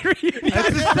reunion. Great White Reunion. that's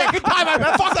the second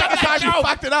time you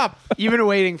fucked it up. You've been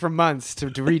waiting for months to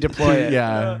redeploy it.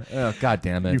 Yeah. Oh, God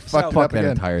damn it. You fucked it Fuck up that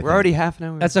again. entire thing. We're already half an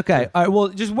hour. That's okay. All right. Well,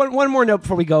 just one more note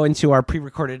before we go into our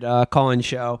pre-recorded call-in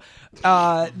show.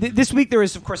 This week there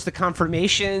is, of course, the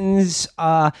confirmations.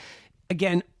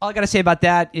 Again, all I got to say about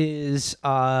that is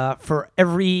for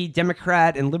every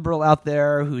Democrat and liberal out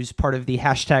there who's part of the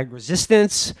hashtag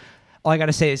resistance, all I got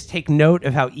to say is take note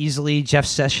of how easily Jeff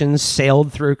Sessions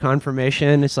sailed through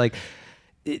confirmation. It's like,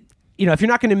 if you're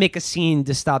not going to make a scene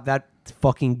to stop that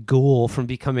fucking ghoul from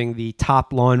becoming the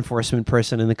top law enforcement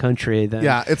person in the country, then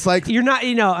Yeah, it's like you're not,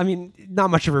 not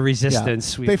much of a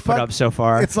resistance we've put up so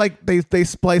far. It's like they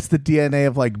spliced the DNA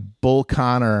of like Bull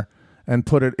Connor and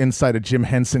put it inside a Jim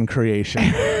Henson creation.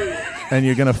 And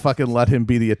you're gonna fucking let him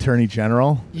be the attorney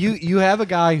general? You have a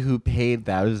guy who paid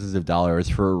thousands of dollars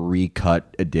for a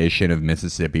recut edition of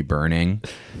Mississippi Burning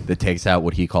that takes out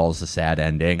what he calls the sad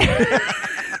ending.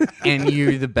 And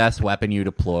the best weapon you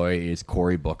deploy is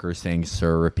Cory Booker saying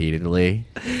 "sir" repeatedly.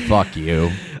 Fuck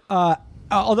you.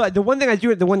 Although the one thing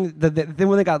the one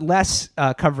that got less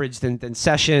coverage than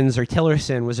Sessions or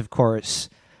Tillerson was, of course,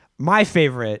 my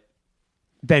favorite,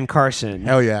 Ben Carson.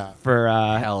 Hell yeah. For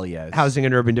Hell yes. housing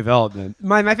and urban development.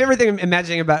 My favorite thing I'm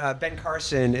imagining about Ben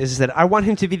Carson is that I want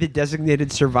him to be the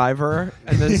designated survivor,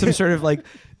 and then some sort of like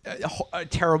a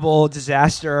terrible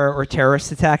disaster or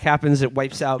terrorist attack happens that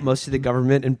wipes out most of the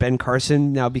government, and Ben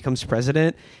Carson now becomes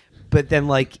president. But then,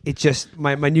 like, it just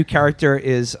my new character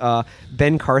is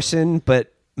Ben Carson,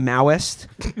 but Maoist,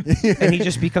 and he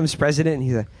just becomes president. And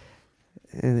he's like,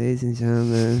 hey, ladies and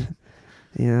gentlemen,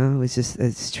 it's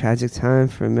a tragic time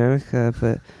for America,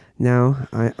 but now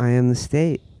I am the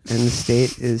state, and the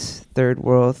state is third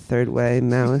world, third way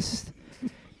Maoist.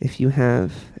 If you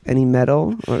have any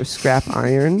metal or scrap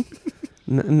iron,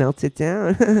 melt it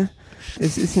down.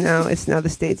 It's now the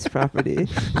state's property.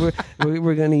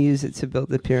 We're going to use it to build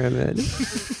the pyramid.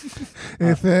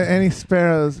 If there are any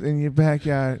sparrows in your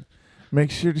backyard, make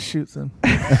sure to shoot them.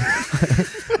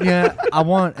 Yeah, I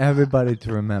want everybody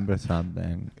to remember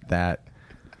something, that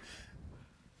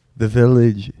the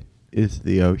village is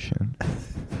the ocean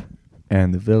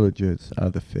and the villagers are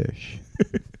the fish.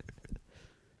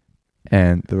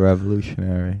 And the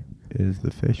revolutionary is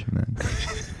the fisherman.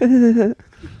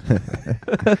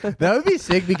 That would be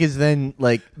sick, because then,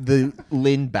 like, the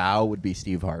Lin Bao would be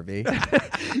Steve Harvey.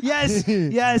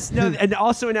 Yes. No, and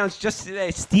also announced just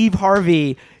today, Steve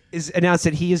Harvey is announced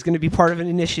that he is going to be part of an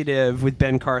initiative with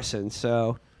Ben Carson.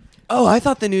 So, Oh, I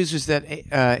thought the news was that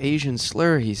Asian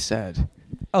slur he said.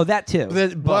 Oh, that too.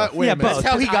 But wait a minute. That's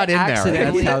how he got in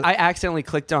there. I accidentally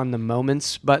clicked on the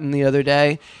moments button the other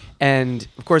day, and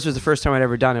of course it was the first time I'd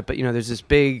ever done it. But there's this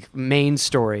big main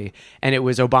story, and it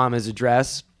was Obama's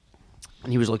address.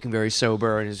 And he was looking very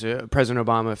sober, and his President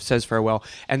Obama says farewell.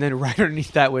 And then right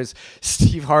underneath that was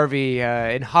Steve Harvey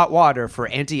in hot water for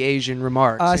anti-Asian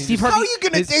remarks. Steve How Harvey. are you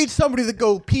going to date somebody that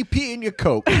go pee in your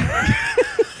coat?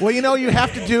 Well, you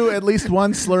have to do at least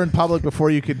one slur in public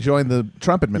before you could join the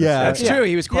Trump administration. That's true.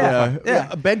 He was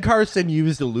qualified. Ben Carson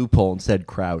used a loophole and said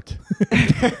kraut.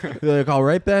 They're like, all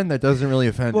right, Ben, that doesn't really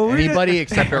offend anybody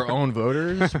except our own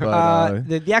voters. But,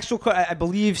 The actual quote, I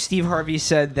believe Steve Harvey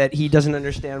said that he doesn't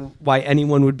understand why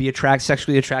anyone would be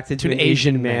sexually attracted to an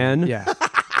Asian man. Yeah.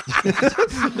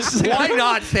 why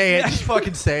not say it? Just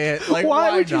fucking say it. Like,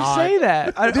 Why would you not? say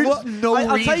that? There's no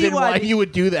I'll tell you reason why you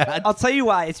would do that. I'll tell you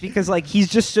why. It's because he's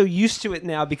just so used to it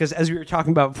now. Because as we were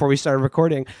talking about before we started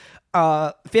recording,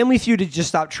 Family Feud had just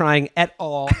stopped trying at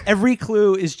all. Every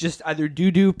clue is just either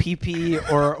doo-doo, pee-pee,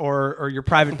 or your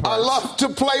private parts. I love to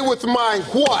play with my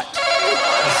what?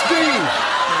 Steve.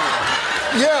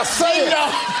 Yeah, say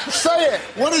it. Say it.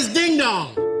 What is ding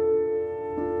dong?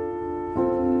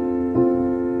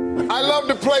 I love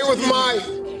to play with my.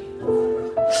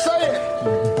 Say it.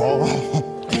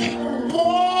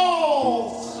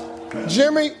 Balls.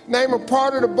 Jimmy, name a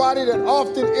part of the body that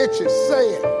often itches. Say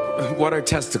it. What are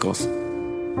testicles? My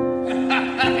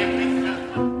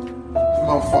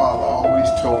father always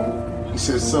told me, he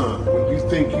said, son, when you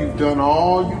think you've done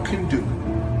all you can do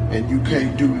and you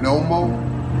can't do no more,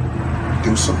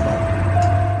 do some more.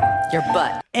 Your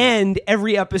butt. And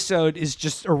every episode is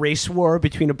just a race war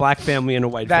between a black family and a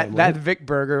white family. That Vic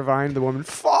Berger vine, the woman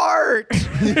fart.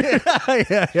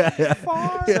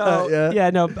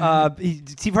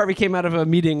 Steve Harvey came out of a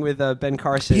meeting with Ben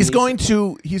Carson. He's going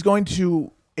to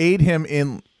aid him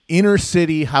in inner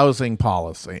city housing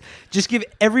policy. Just give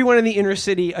everyone in the inner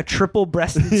city a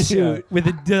triple-breasted suit with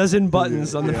a dozen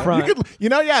buttons on the front.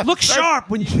 Look sharp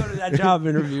when you go to that job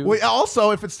interview. Well,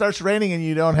 also, if it starts raining and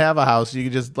you don't have a house, you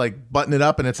can just button it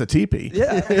up and it's a teepee.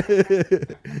 Yeah.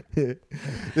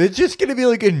 It's just going to be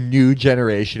like a new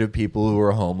generation of people who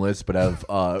are homeless but have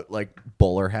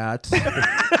bowler hats.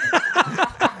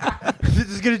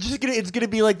 It's gonna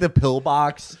be like the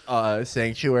pillbox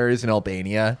sanctuaries in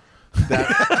Albania.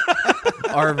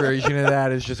 Our version of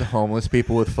that is just homeless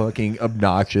people with fucking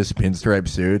obnoxious pinstripe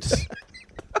suits.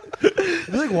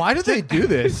 You're like, why do they do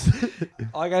this?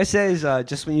 All I gotta say is,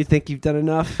 just when you think you've done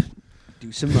enough,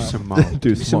 do some more.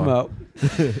 Do some more.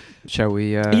 Shall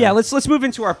we? Yeah, let's move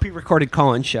into our pre-recorded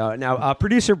call-in show now.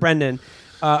 Producer Brendan,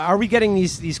 are we getting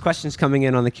these questions coming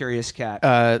in on the Curious Cat?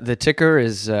 The ticker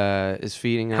is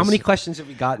feeding us. How many questions have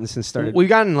we gotten since started? We've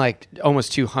gotten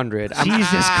almost 200. Jesus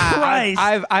Christ!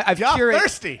 I've Y'all curated.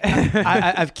 thirsty.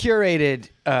 I've curated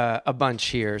a bunch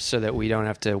here so that we don't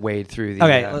have to wade through the all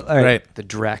right. the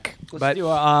dreck. Let's do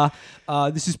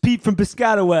this is Pete from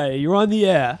Piscataway. You're on the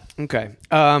air. Okay.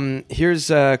 Here's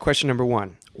question number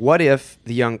 1. What if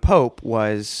the young pope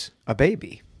was a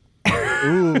baby?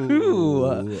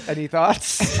 Ooh. Any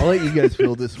thoughts? I'll let you guys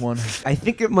feel this one. I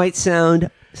think it might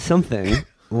sound something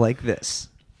like this.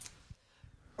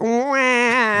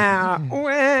 Wow,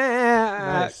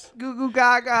 wow, goo goo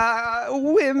gaga,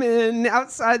 women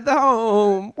outside the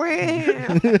home.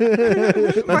 Wow.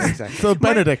 So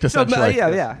Benedict, essentially.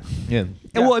 Yeah. And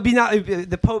well, it'd be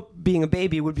the Pope being a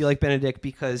baby would be like Benedict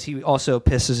because he also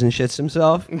pisses and shits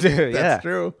himself. That's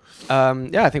true.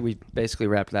 I think we basically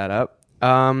wrapped that up.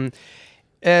 I've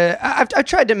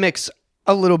tried to mix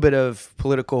a little bit of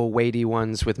political weighty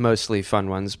ones with mostly fun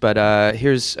ones, but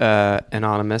here's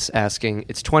Anonymous asking,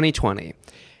 it's 2020.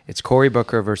 It's Cory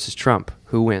Booker versus Trump.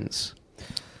 Who wins?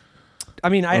 I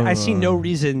mean, I see no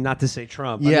reason not to say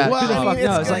Trump. Yeah. Who the fuck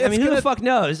knows? Who the fuck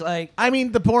knows?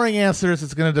 The boring answer is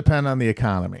it's going to depend on the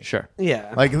economy. Sure.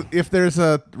 Yeah. If there's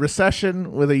a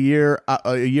recession with a year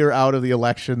out of the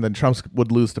election, then Trump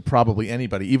would lose to probably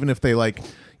anybody. Even if they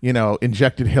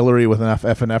injected Hillary with enough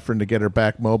epinephrine to get her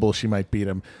back mobile, she might beat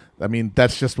him. I mean,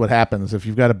 that's just what happens. If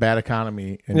you've got a bad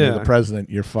economy and you're the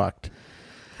president, you're fucked.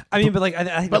 I mean,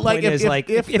 I think the point is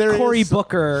if Cory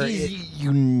Booker, he's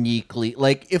uniquely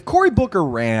if Cory Booker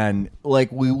ran,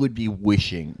 we would be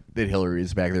wishing that Hillary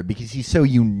is back there because he's so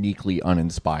uniquely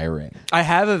uninspiring. I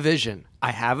have a vision.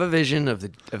 of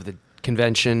the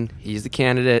convention. He's the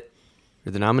candidate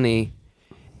or the nominee,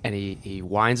 and he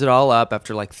winds it all up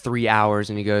after 3 hours,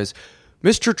 and he goes,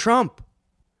 "Mr. Trump,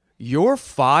 you're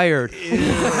fired." Ew.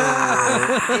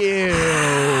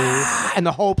 And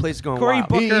the whole place is going Cory wild.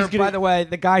 Booker, by the way,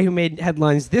 the guy who made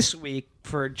headlines this week,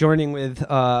 for joining with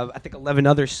I think 11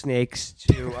 other snakes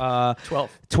to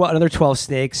 12. Another 12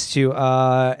 snakes to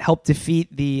help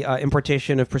defeat the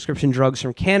importation of prescription drugs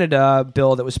from Canada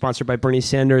bill that was sponsored by Bernie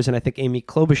Sanders and I think Amy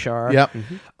Klobuchar.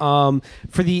 Yep.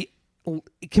 For the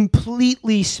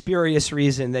completely spurious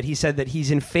reason that he said that he's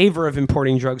in favor of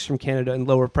importing drugs from Canada and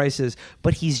lower prices,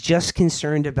 but he's just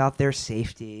concerned about their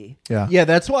safety. Yeah. Yeah,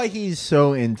 that's why he's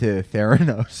so into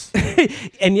Theranos.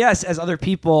 And yes, as other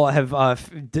people have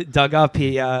dug up,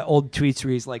 old tweets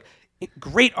where he's like,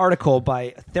 great article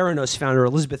by Theranos founder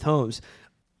Elizabeth Holmes.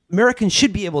 Americans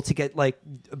should be able to get like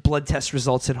blood test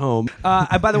results at home.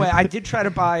 By the way, I did try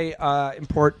to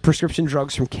import prescription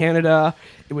drugs from Canada.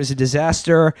 It was a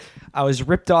disaster. I was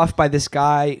ripped off by this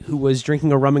guy who was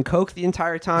drinking a rum and coke the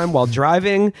entire time while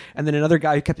driving, and then another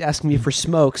guy who kept asking me for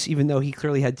smokes, even though he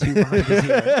clearly had two behind his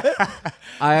ear.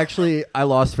 I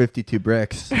lost 52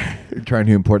 bricks trying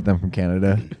to import them from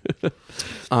Canada.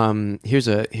 Here's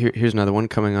another one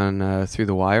coming on through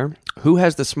the wire. Who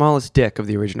has the smallest dick of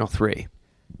the original three?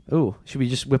 Ooh, should we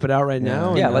just whip it out right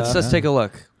now? Yeah, And, let's take a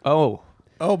look.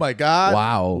 Oh my God!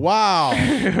 Wow!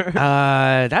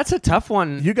 That's a tough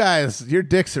one. You guys, your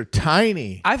dicks are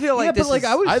tiny. I feel like Yeah, this but like is-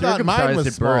 I was I thought mine circumcised was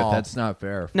at birth. small. That's not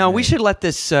fair. for No, me. we should let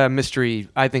this mystery,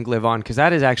 I think, live on because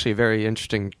that is actually a very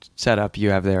interesting setup you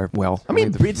have there. Well, I mean,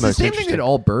 it's the most same thing interesting. that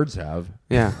all birds have.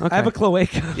 Yeah, okay. I have a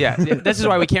cloaca. yeah, this is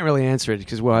why we can't really answer it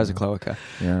because Will has a cloaca.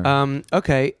 Yeah.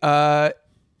 Okay.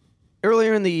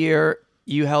 Earlier in the year,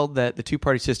 you held that the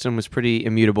two-party system was pretty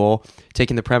immutable,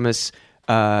 taking the premise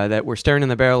that we're staring in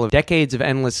the barrel of decades of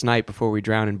endless night before we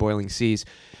drown in boiling seas.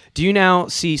 Do you now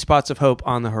see spots of hope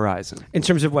on the horizon? In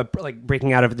terms of what, like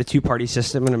breaking out of the two-party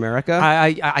system in America?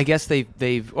 I guess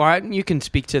they've or you can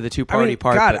speak to the two-party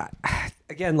part. God, but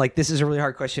again, like this is a really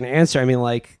hard question to answer. I mean,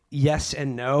 like yes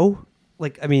and no.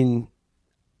 Like, I mean,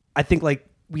 I think like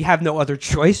we have no other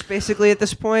choice basically at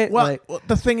this point. Well, Like,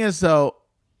 the thing is, though,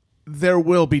 there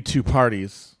will be two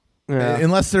parties. Yeah.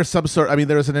 Unless there's some sort. I mean,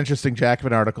 there was an interesting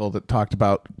Jackman article that talked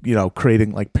about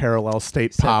creating like parallel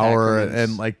state power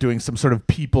and like doing some sort of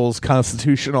people's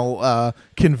constitutional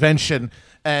convention.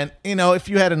 And if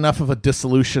you had enough of a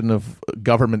dissolution of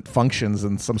government functions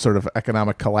and some sort of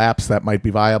economic collapse, that might be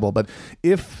viable. But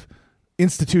if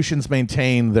institutions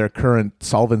maintain their current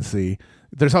solvency,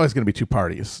 there's always going to be two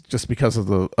parties just because of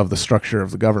the structure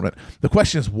of the government. The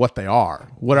question is what they are.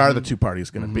 What are the two parties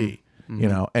going to be?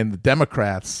 And the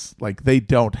Democrats, like, they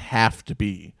don't have to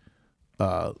be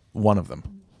one of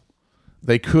them.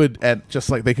 They could, and just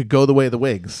like they could go the way of the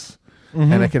Whigs,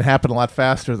 and it can happen a lot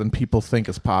faster than people think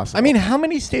is possible. I mean, how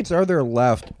many states are there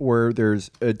left where there's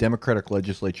a Democratic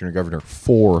legislature and a governor?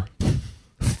 Four.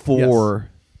 Yes.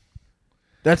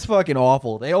 That's fucking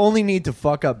awful. They only need to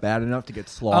fuck up bad enough to get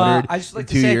slaughtered I just like in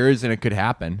to 2 say- years, and it could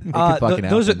happen. It could fucking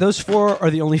happen. those four are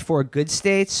the only four good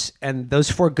states, and those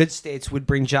four good states would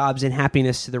bring jobs and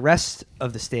happiness to the rest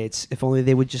of the states if only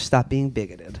they would just stop being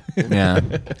bigoted. Yeah.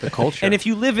 the culture. And if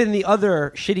you live in the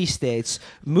other shitty states,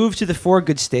 move to the four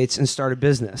good states and start a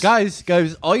business. Guys,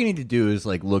 all you need to do is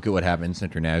like look at what happens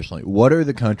internationally. What are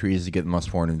the countries that get the most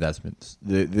foreign investments?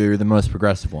 They're the most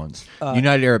progressive ones.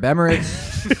 United Arab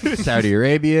Emirates, Saudi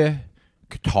Arabia,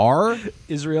 Qatar,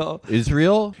 Israel.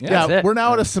 Yeah, That's it. we're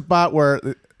now at a spot where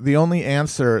the only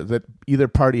answer that either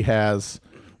party has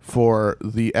for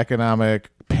the economic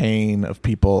pain of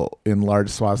people in large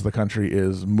swaths of the country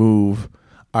is move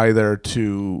either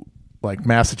to like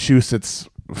Massachusetts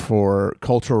for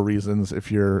cultural reasons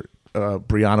if you're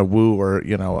Brianna Wu or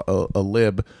a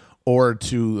lib, or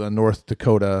to a North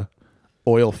Dakota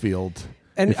oil field.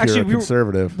 And if actually, you're a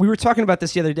conservative. we were talking about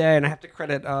this the other day, and I have to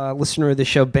credit listener of the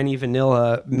show, Benny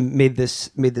Vanilla, made this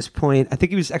point. I think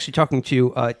he was actually talking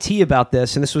to T about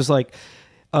this, and this was like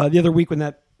the other week when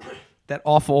that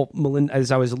awful Melinda,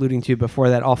 as I was alluding to before,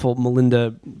 that awful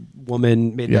Melinda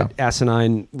woman made that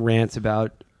asinine rant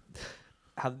about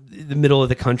how the middle of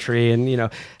the country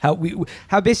and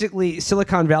how basically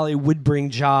Silicon Valley would bring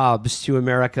jobs to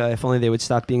America if only they would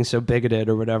stop being so bigoted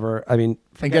or whatever. I mean,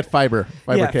 and get fiber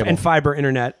cable and fiber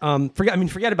internet.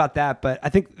 Forget about that. But I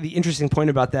think the interesting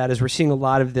point about that is we're seeing a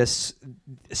lot of this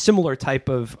similar type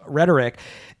of rhetoric.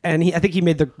 And I think he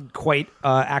made the quite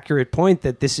accurate point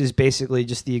that this is basically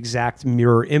just the exact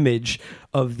mirror image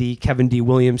of the Kevin D.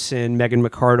 Williamson, Meghan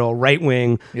McArdle right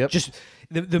wing. Yep. Just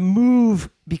the move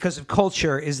because of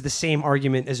culture is the same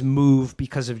argument as move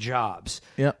because of jobs.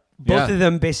 Yep. Both of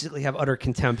them basically have utter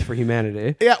contempt for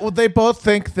humanity. Yeah, well, they both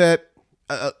think that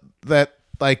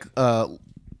like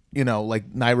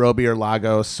Nairobi or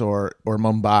Lagos or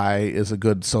Mumbai is a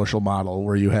good social model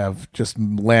where you have just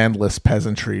landless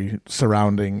peasantry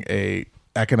surrounding a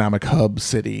economic hub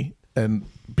city, and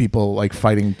people like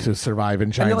fighting to survive in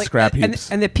And giant they're like- scrap and-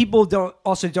 heaps. and that people don't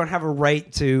have a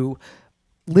right to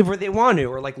live where they want to,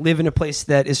 or like live in a place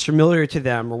that is familiar to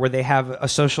them, or where they have a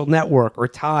social network or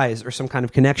ties or some kind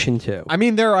of connection to. I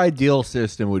mean, their ideal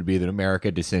system would be that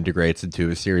America disintegrates into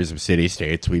a series of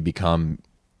city-states. We become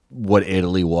what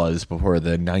Italy was before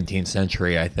the 19th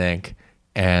century, I think.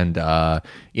 And,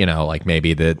 like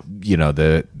maybe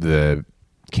the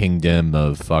kingdom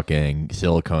of fucking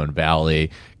Silicon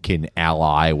Valley can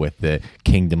ally with the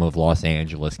kingdom of Los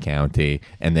Angeles County,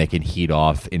 and they can heat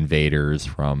off invaders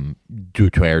from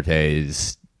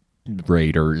Duterte's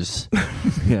raiders.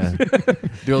 Yeah.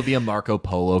 There'll be a Marco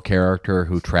Polo character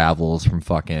who travels from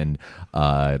fucking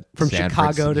From San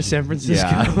Chicago to San Francisco.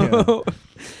 Yeah,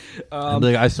 yeah. And,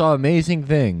 like, I saw amazing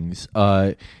things.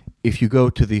 If you go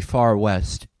to the far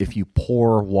west, if you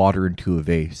pour water into a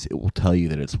vase, it will tell you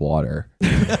that it's water.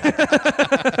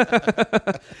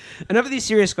 Enough of these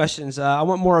serious questions. I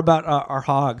want more about our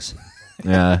hogs.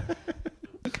 Yeah.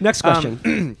 Next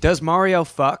question. Does Mario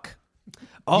fuck?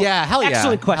 Oh, yeah, hell yeah.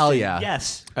 Excellent question. Hell yeah.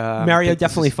 Yes. Mario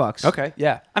definitely fucks. Okay,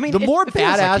 yeah. I mean, The more it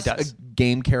feels like he badass does. a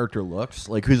game character looks,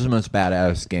 like who's the most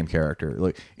badass game character?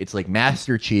 Like it's like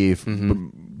Master Chief,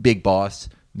 Big Boss.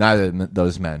 Neither of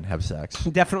those men have sex.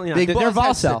 Definitely not. Big They're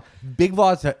Boss had Volcel.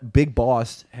 Big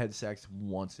Boss had sex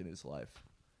once in his life.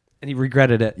 And he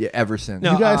regretted it. Yeah, ever since.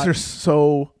 No, you guys are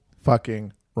so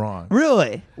fucking wrong.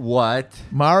 Really? What?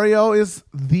 Mario is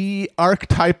the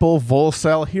archetypal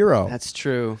Volcel hero. That's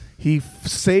true. He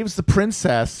saves the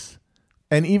princess,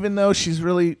 and even though she's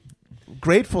really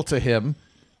grateful to him,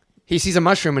 He sees a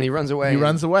mushroom and he runs away. he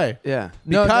runs away. Yeah.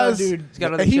 Because dude. He's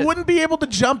got other he shit. wouldn't be able to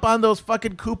jump on those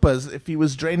fucking Koopas if he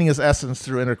was draining his essence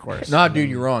through intercourse. No, dude,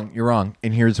 you're wrong. You're wrong.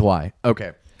 And here's why.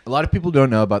 Okay. A lot of people don't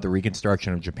know about the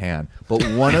Reconstruction of Japan, but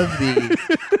one of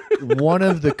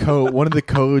the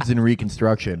codes in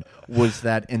Reconstruction was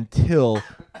that until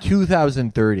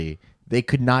 2030 they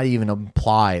could not even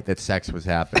imply that sex was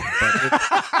happening. But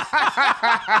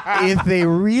if they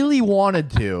really wanted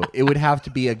to, it would have to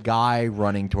be a guy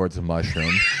running towards a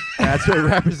mushroom. That's what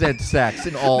represents sex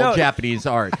in all Japanese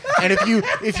art. And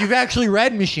if you've actually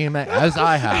read Mishima, as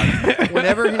I have,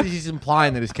 whenever he's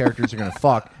implying that his characters are going to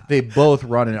fuck, they both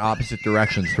run in opposite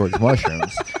directions towards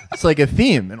mushrooms. It's like a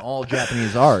theme in all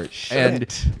Japanese art. And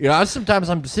sometimes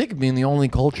I'm sick of being the only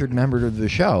cultured member of the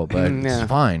show, but it's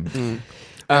fine.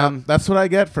 That's what I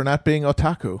get for not being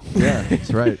otaku. Yeah,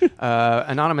 that's right.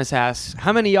 Anonymous asks,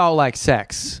 how many of y'all like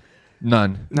sex?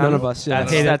 None. None of us. Yeah.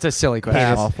 That's a silly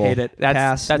question. Awful. Hate it.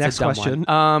 That's Next a dumb question.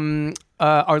 one.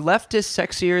 Are leftists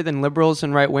sexier than liberals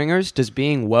and right wingers? Does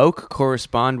being woke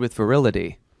correspond with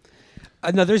virility?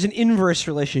 No, there's an inverse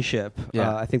relationship.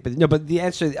 Yeah. I think, but the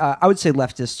answer, I would say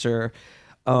leftists are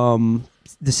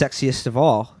the sexiest of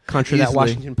all, contra that Easily.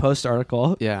 Washington Post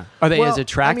article. Yeah. Are they as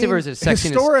attractive or is it sexiness?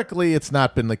 Historically, it's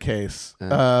not been the case. In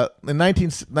the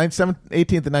 18th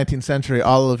and 19th century,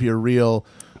 all of your real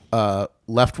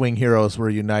left-wing heroes were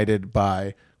united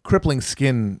by crippling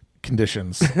skin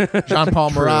conditions.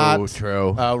 Jean-Paul Marat,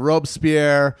 True.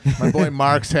 Robespierre, my boy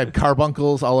Marx had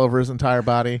carbuncles all over his entire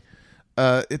body.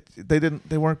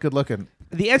 They weren't good looking.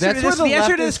 The answer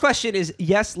to this question is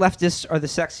yes, leftists are the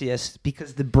sexiest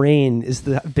because the brain is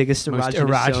the biggest erogenous zone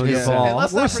erogenous of zone. all. And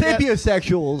let's We're not forget-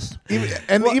 sapiosexuals.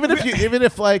 Even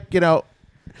if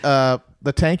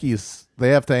the tankies, they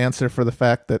have to answer for the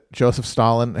fact that Joseph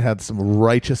Stalin had some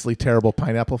righteously terrible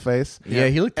pineapple face. Yeah,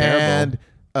 he looked terrible.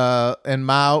 And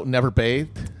Mao never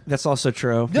bathed. That's also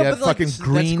true. He had fucking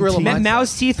green gorilla teeth. mindset.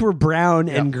 Mao's teeth were brown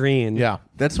and green. Yeah.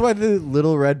 That's why the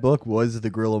Little Red Book was the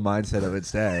guerrilla mindset of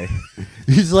its day.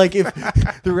 He's like, if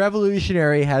the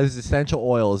revolutionary has essential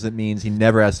oils, it means he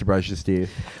never has to brush his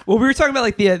teeth. Well, we were talking about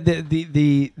like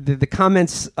the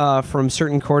comments from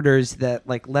certain quarters that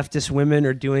like leftist women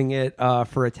are doing it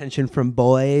for attention from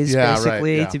boys, Yeah, right,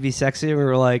 basically yeah. to be sexy. And we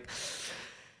were like,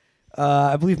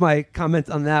 I believe my comment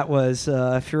on that was,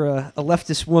 if you're a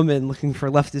leftist woman looking for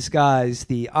leftist guys,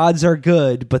 the odds are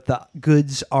good, but the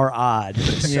goods are odd.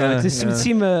 So this would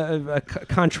seem a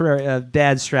contrary, a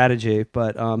bad strategy.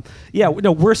 But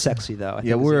we're sexy though. I think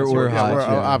is the we're answer. hot. We're,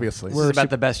 yeah. obviously. This is about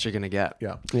the best you're going to get.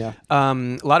 Yeah. Yeah, A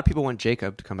lot of people want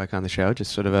Jacob to come back on the show.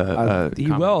 Just sort of a he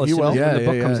common, will. As soon as Yeah, the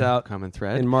book yeah, comes yeah. out common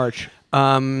thread. in March.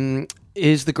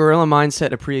 Is the gorilla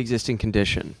mindset a pre-existing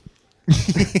condition?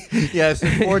 Yes,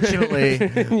 unfortunately,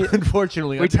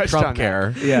 We touched Trump on that.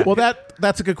 care. Yeah. Well,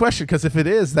 that's a good question because if it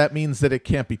is, that means that it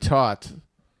can't be taught.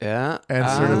 Yeah. and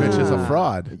Cernovich is a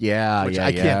fraud. Yeah, Which yeah,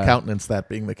 I can't yeah. countenance that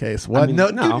being the case. I What?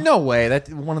 mean, no way. That's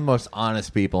one of the most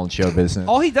honest people in show business.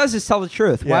 All he does is tell the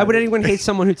truth. Why Yeah. would anyone hate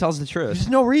someone who tells the truth? There's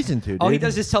no reason to. All he dude.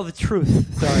 does is tell the truth.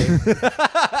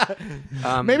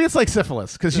 Sorry. Maybe it's like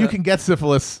syphilis because you can get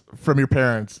syphilis from your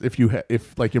parents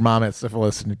if like your mom has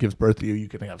syphilis and it gives birth to you, you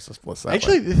can have syphilis. That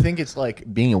Actually, way. I think it's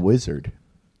like being a wizard.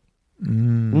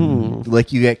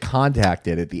 Like you get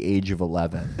contacted at the age of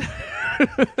 11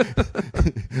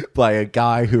 by a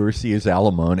guy who receives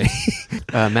alimony.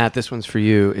 Matt, this one's for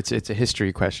you. It's a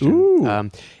history question.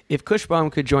 If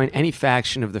Kushbaum could join any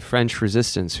faction of the French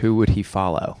resistance, who would he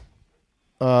follow?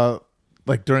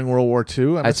 Like during World War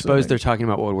II. I suppose they're talking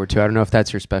about World War II. I don't know if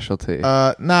that's your specialty.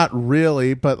 Not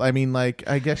really, but I mean, like,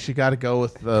 I guess you got to go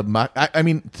with the. I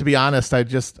mean, to be honest, I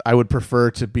would prefer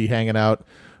to be hanging out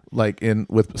like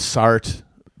with Sartre,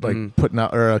 like putting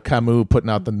out, or Camus putting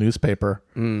out the newspaper,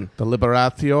 the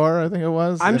Liberatore, I think it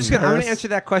was. I'm in going to Paris. answer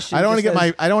that question. I don't want to just get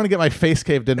as- I don't want to get my face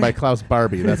caved in by Klaus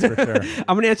Barbie. That's for sure.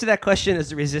 I'm going to answer that question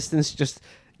as the resistance, just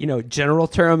general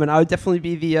term, and I would definitely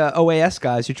be the OAS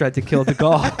guys who tried to kill de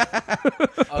Gaulle.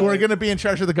 Who are going to be in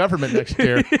charge of the government next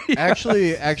year?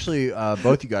 actually,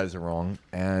 both you guys are wrong.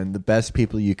 And the best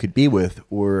people you could be with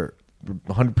were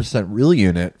 100% real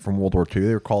unit from World War II.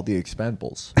 They were called the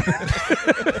Expendables.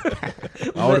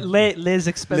 Les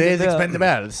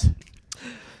Expendables.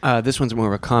 This one's more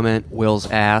of a comment. Will's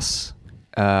ass.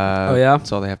 Oh, yeah?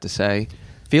 That's all they have to say.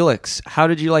 Felix, how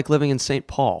did you like living in St.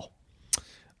 Paul?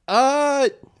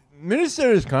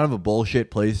 Minnesota is kind of a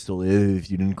bullshit place to live if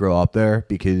you didn't grow up there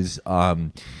because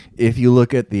if you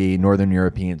look at the Northern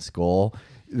European skull,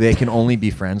 they can only be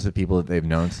friends with people that they've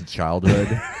known since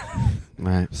childhood.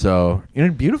 Right. So, a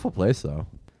beautiful place though.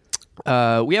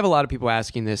 We have a lot of people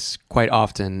asking this quite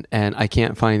often, and I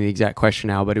can't find the exact question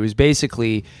now, but it was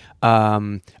basically,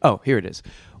 here it is.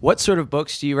 What sort of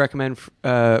books do you recommend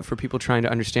for people trying to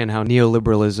understand how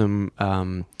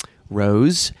neoliberalism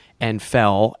rose and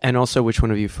fell, and also which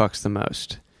one of you fucks the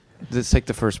most? Let's take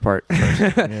the first part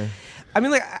first. I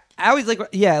mean, like, I always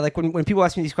like when people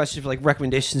ask me these questions for like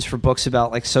recommendations for books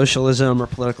about like socialism or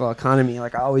political economy,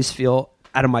 like I always feel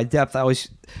out of my depth. I'm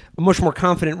much more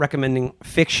confident recommending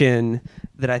fiction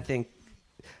that I think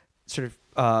sort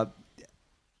of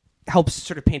helps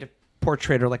sort of paint a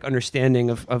portrait or like understanding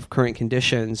of current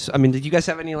conditions. I mean, did you guys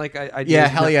have any like ideas? Yeah,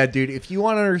 hell yeah, dude. If you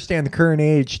want to understand the current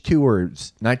age, 2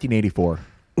 words: 1984.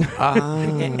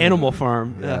 Animal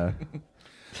Farm. Yeah.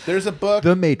 There's a book.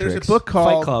 The Matrix. There's a book called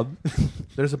Fight Club.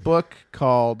 There's a book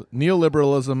called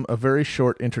Neoliberalism: A Very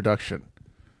Short Introduction,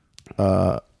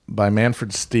 by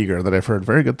Manfred Steger that I've heard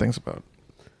very good things about.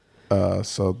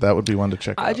 So that would be one to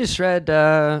check out. I just read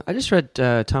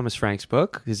Thomas Frank's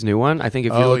book, his new one. I think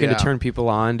if you're looking to turn people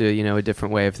on to a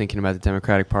different way of thinking about the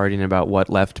Democratic Party and about what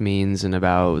left means and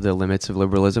about the limits of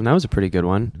liberalism, that was a pretty good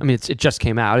one. I mean, it just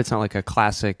came out. It's not like a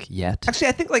classic yet. Actually,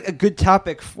 I think like a good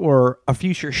topic for a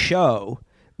future show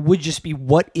would just be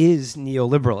what is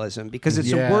neoliberalism, because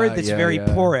it's a word that's very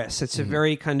porous. It's a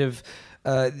very kind of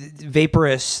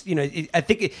vaporous, I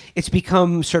think it's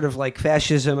become sort of like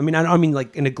fascism. I mean, I don't mean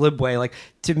like in a glib way, like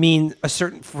to mean to a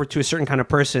certain kind of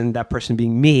person, that person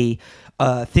being me,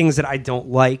 things that I don't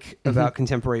like about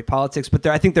contemporary politics. But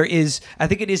I think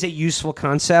it is a useful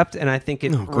concept, and I think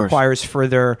it requires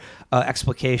further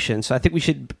explication. So I think we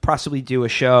should possibly do a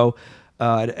show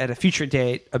at a future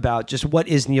date about just what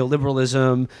is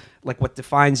neoliberalism, like what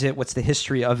defines it, what's the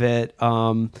history of it.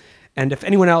 And if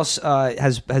anyone else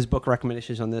has book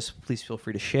recommendations on this, please feel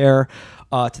free to share.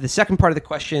 To the second part of the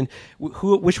question,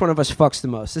 which one of us fucks the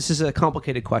most? This is a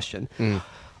complicated question.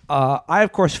 I,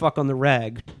 of course, fuck on the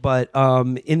reg, but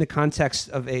in the context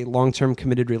of a long-term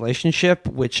committed relationship,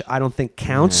 which I don't think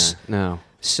counts. No.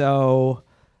 So,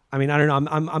 I mean, I don't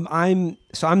know.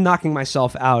 I'm knocking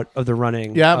myself out of the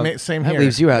running. Yeah, same here. That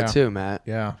leaves you out too, Matt.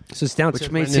 Yeah. So it's down Which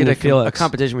to makes Brendan it and Felix. a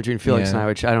competition between Felix and Yeah. I,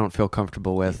 which I don't feel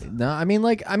comfortable with. No, I mean,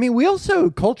 we also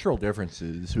cultural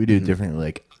differences. We do it differently.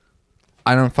 Like,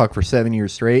 I don't fuck for 7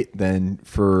 years straight. Then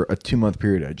for a 2-month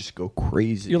period, I just go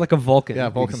crazy. You're like a Vulcan. Yeah,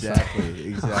 Vulcan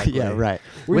exactly. Yeah, right.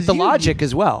 Whereas With the you- logic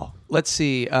as well. Let's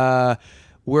see.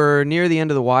 We're near the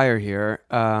end of the wire here.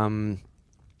 I'll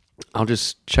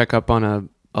just check up on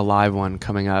a live one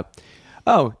coming up.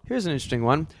 Oh, here's an interesting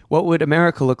one. What would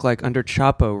America look like under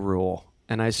Chapo rule?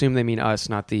 And I assume they mean us,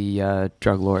 not the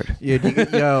drug lord.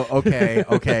 Yo,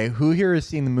 okay. Who here has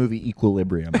seen the movie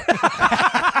Equilibrium?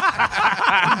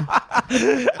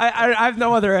 I have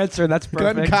no other answer. That's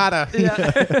perfect. Gun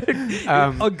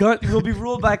kata. A gun will be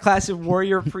ruled by a class of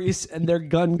warrior priests and their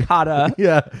gun kata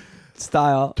Yeah.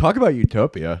 style. Talk about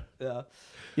utopia.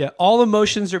 Yeah. All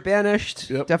emotions are banished.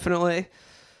 Yep. Definitely.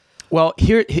 Well,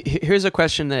 here's a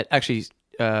question that actually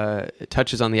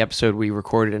touches on the episode we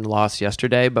recorded and lost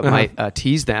yesterday, but might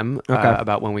tease them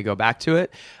about when we go back to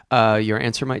it. Your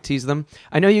answer might tease them.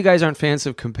 I know you guys aren't fans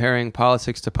of comparing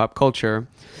politics to pop culture,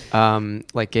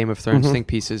 like Game of Thrones think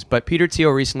pieces, but Peter Thiel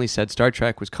recently said Star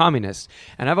Trek was communist,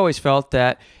 and I've always felt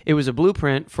that it was a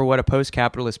blueprint for what a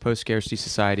post-capitalist, post-scarcity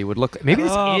society would look like. Maybe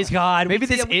this is God. Maybe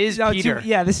this is Peter.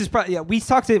 This is probably. Yeah, we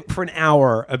talked for an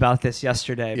hour about this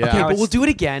yesterday. Yeah. Okay, Now but we'll do it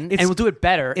again, and we'll do it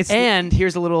better. And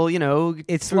here's a little,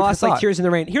 it's food for lost like thought. tears in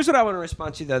the rain. Here's what I want to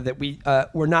respond to, though, that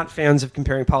we're not fans of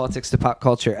comparing politics to pop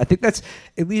culture. I think that's,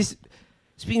 at least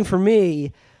speaking for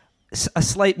me, a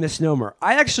slight misnomer.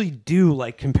 I actually do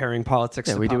like comparing politics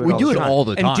to we pop do it culture. all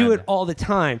the time. all the time. And do it all the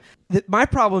time. My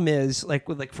problem is,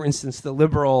 with for instance, the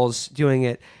liberals doing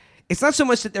it, it's not so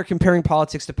much that they're comparing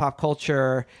politics to pop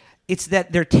culture, it's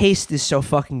that their taste is so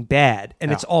fucking bad,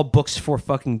 and it's all books for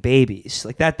fucking babies.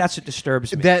 Like that's what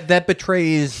disturbs me. That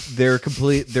betrays their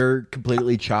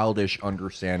completely childish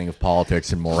understanding of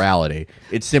politics and morality.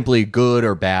 It's simply good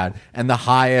or bad, and the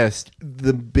highest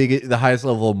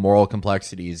level of moral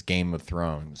complexity is Game of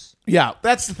Thrones. Yeah,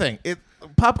 that's the thing.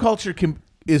 Pop culture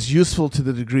is useful to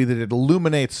the degree that it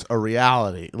illuminates a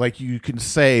reality. Like you can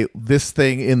say this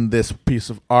thing in this piece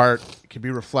of art can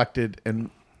be reflected and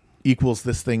equals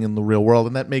this thing in the real world,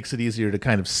 and that makes it easier to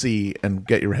kind of see and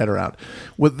get your head around.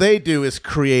 What they do is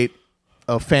create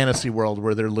a fantasy world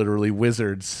where they're literally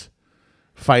wizards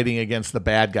fighting against the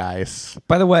bad guys.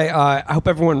 By the way, I hope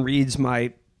everyone reads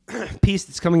my piece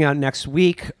that's coming out next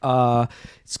week.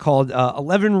 It's called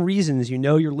 11 Reasons You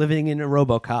Know You're Living in a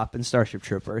RoboCop and Starship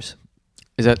Troopers.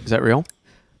 Is that real?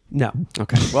 No.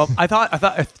 Okay. Well, I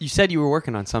thought you said you were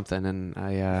working on something, and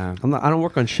I don't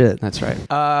work on shit. That's right.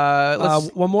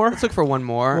 One more? Let's look for one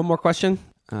more. One more question?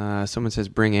 Someone says,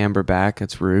 "Bring Amber back."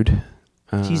 That's rude.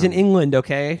 She's in England,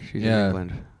 okay? She's in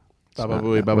England. Baba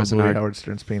Booey, Howard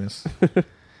Stern's penis.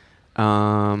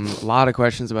 A lot of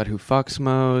questions about who fucks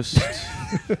most.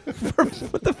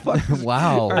 What the fuck?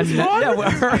 Wow. I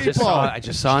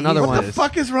just saw another one. What the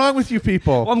fuck is wrong with you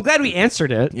people? Well, I'm glad we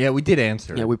answered it. Yeah, we did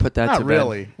answer. Yeah, we put that Not to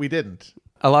really. bed. We didn't.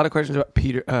 A lot of questions about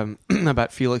Peter,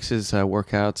 about Felix's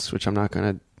workouts, which I'm not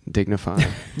going to dignify.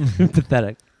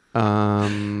 Pathetic.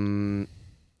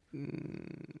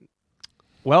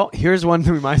 Well, here's one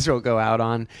that we might as well go out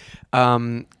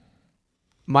on.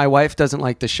 My wife doesn't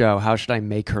like the show. How should I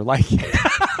make her like it?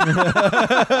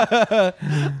 I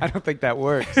don't think that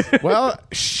works. Well,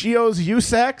 she owes you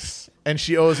sex, and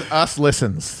she owes us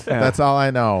listens. Yeah. That's all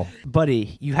I know.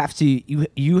 Buddy, you have to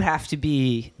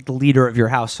be the leader of your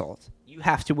household. You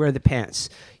have to wear the pants.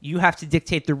 You have to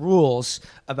dictate the rules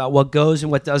about what goes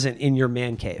and what doesn't in your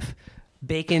man cave.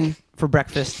 Bacon for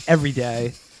breakfast every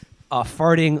day.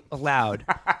 Farting allowed.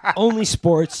 Only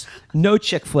sports. No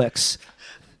chick flicks.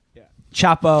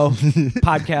 Chapo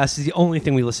podcast is the only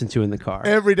thing we listen to in the car.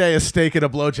 Every day is steak and a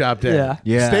blowjob day.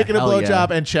 Yeah, Steak and a hell blowjob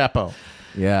yeah. and Chapo.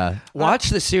 Yeah. Watch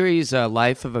the series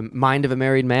Life of a Mind of a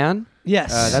Married Man.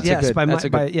 Yes, that's yes, a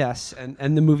good. yes,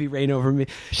 and the movie Reign Over Me.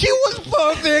 She was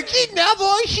perfect. She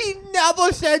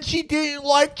never said she didn't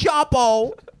like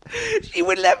Chapo. She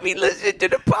would let me listen to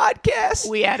the podcast.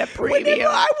 We had a preview. Whenever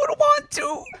I would want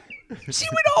to. She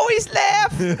would always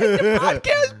laugh at the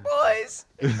podcast boys.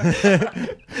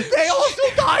 They also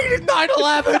died in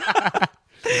 9/11.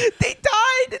 They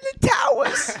died in the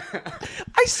towers.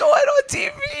 I saw it on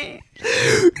TV.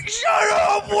 Shut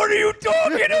up! What are you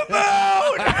talking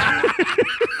about?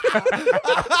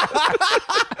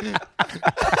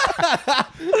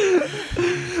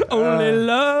 Only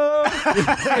love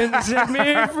can set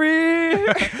me free.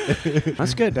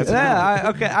 That's good. That's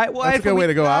Okay. That's a good way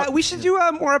to go out. We should do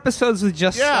more episodes with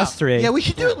just us three. Yeah, we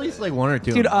should do at least like one or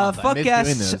two. Dude, a month. I fuck miss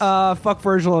guests, doing this. fuck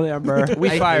Virgil and Amber.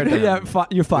 We fired them. Yeah,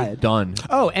 you're fired. Done.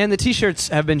 Oh, and the T-shirts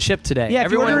have been shipped today. Yeah,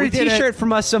 Everyone, if you order we a did it. T-shirt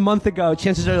from us a month ago,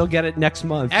 chances are you'll get it next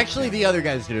month. Actually, the other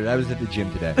guys did it. I was at the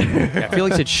gym today. Yeah,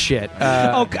 Felix said shit.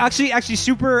 Actually,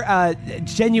 super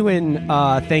genuine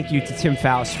thank you to Tim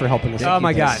Faust for helping us. Oh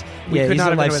my God, we yeah, could he's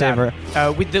not a have done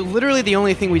lifesaver. without him. Literally, the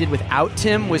only thing we did without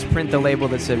Tim was print the label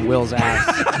that said Will's ass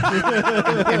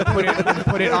and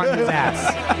put it on his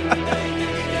ass.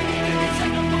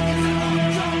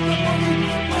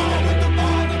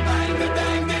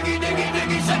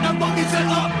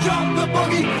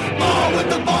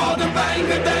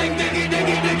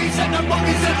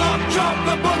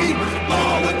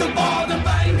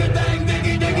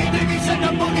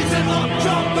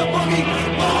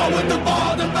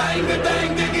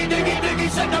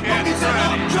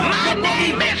 My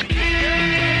name is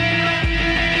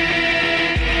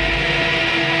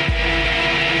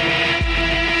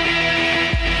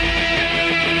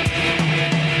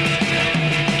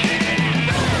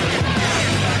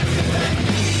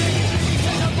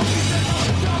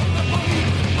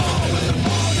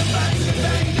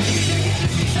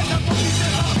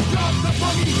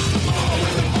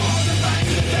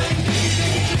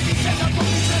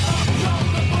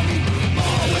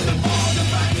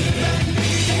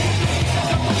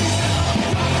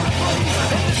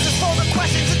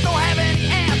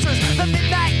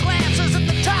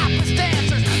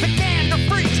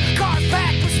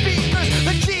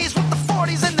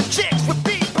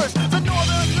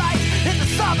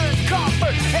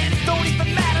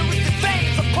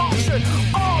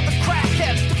Oh,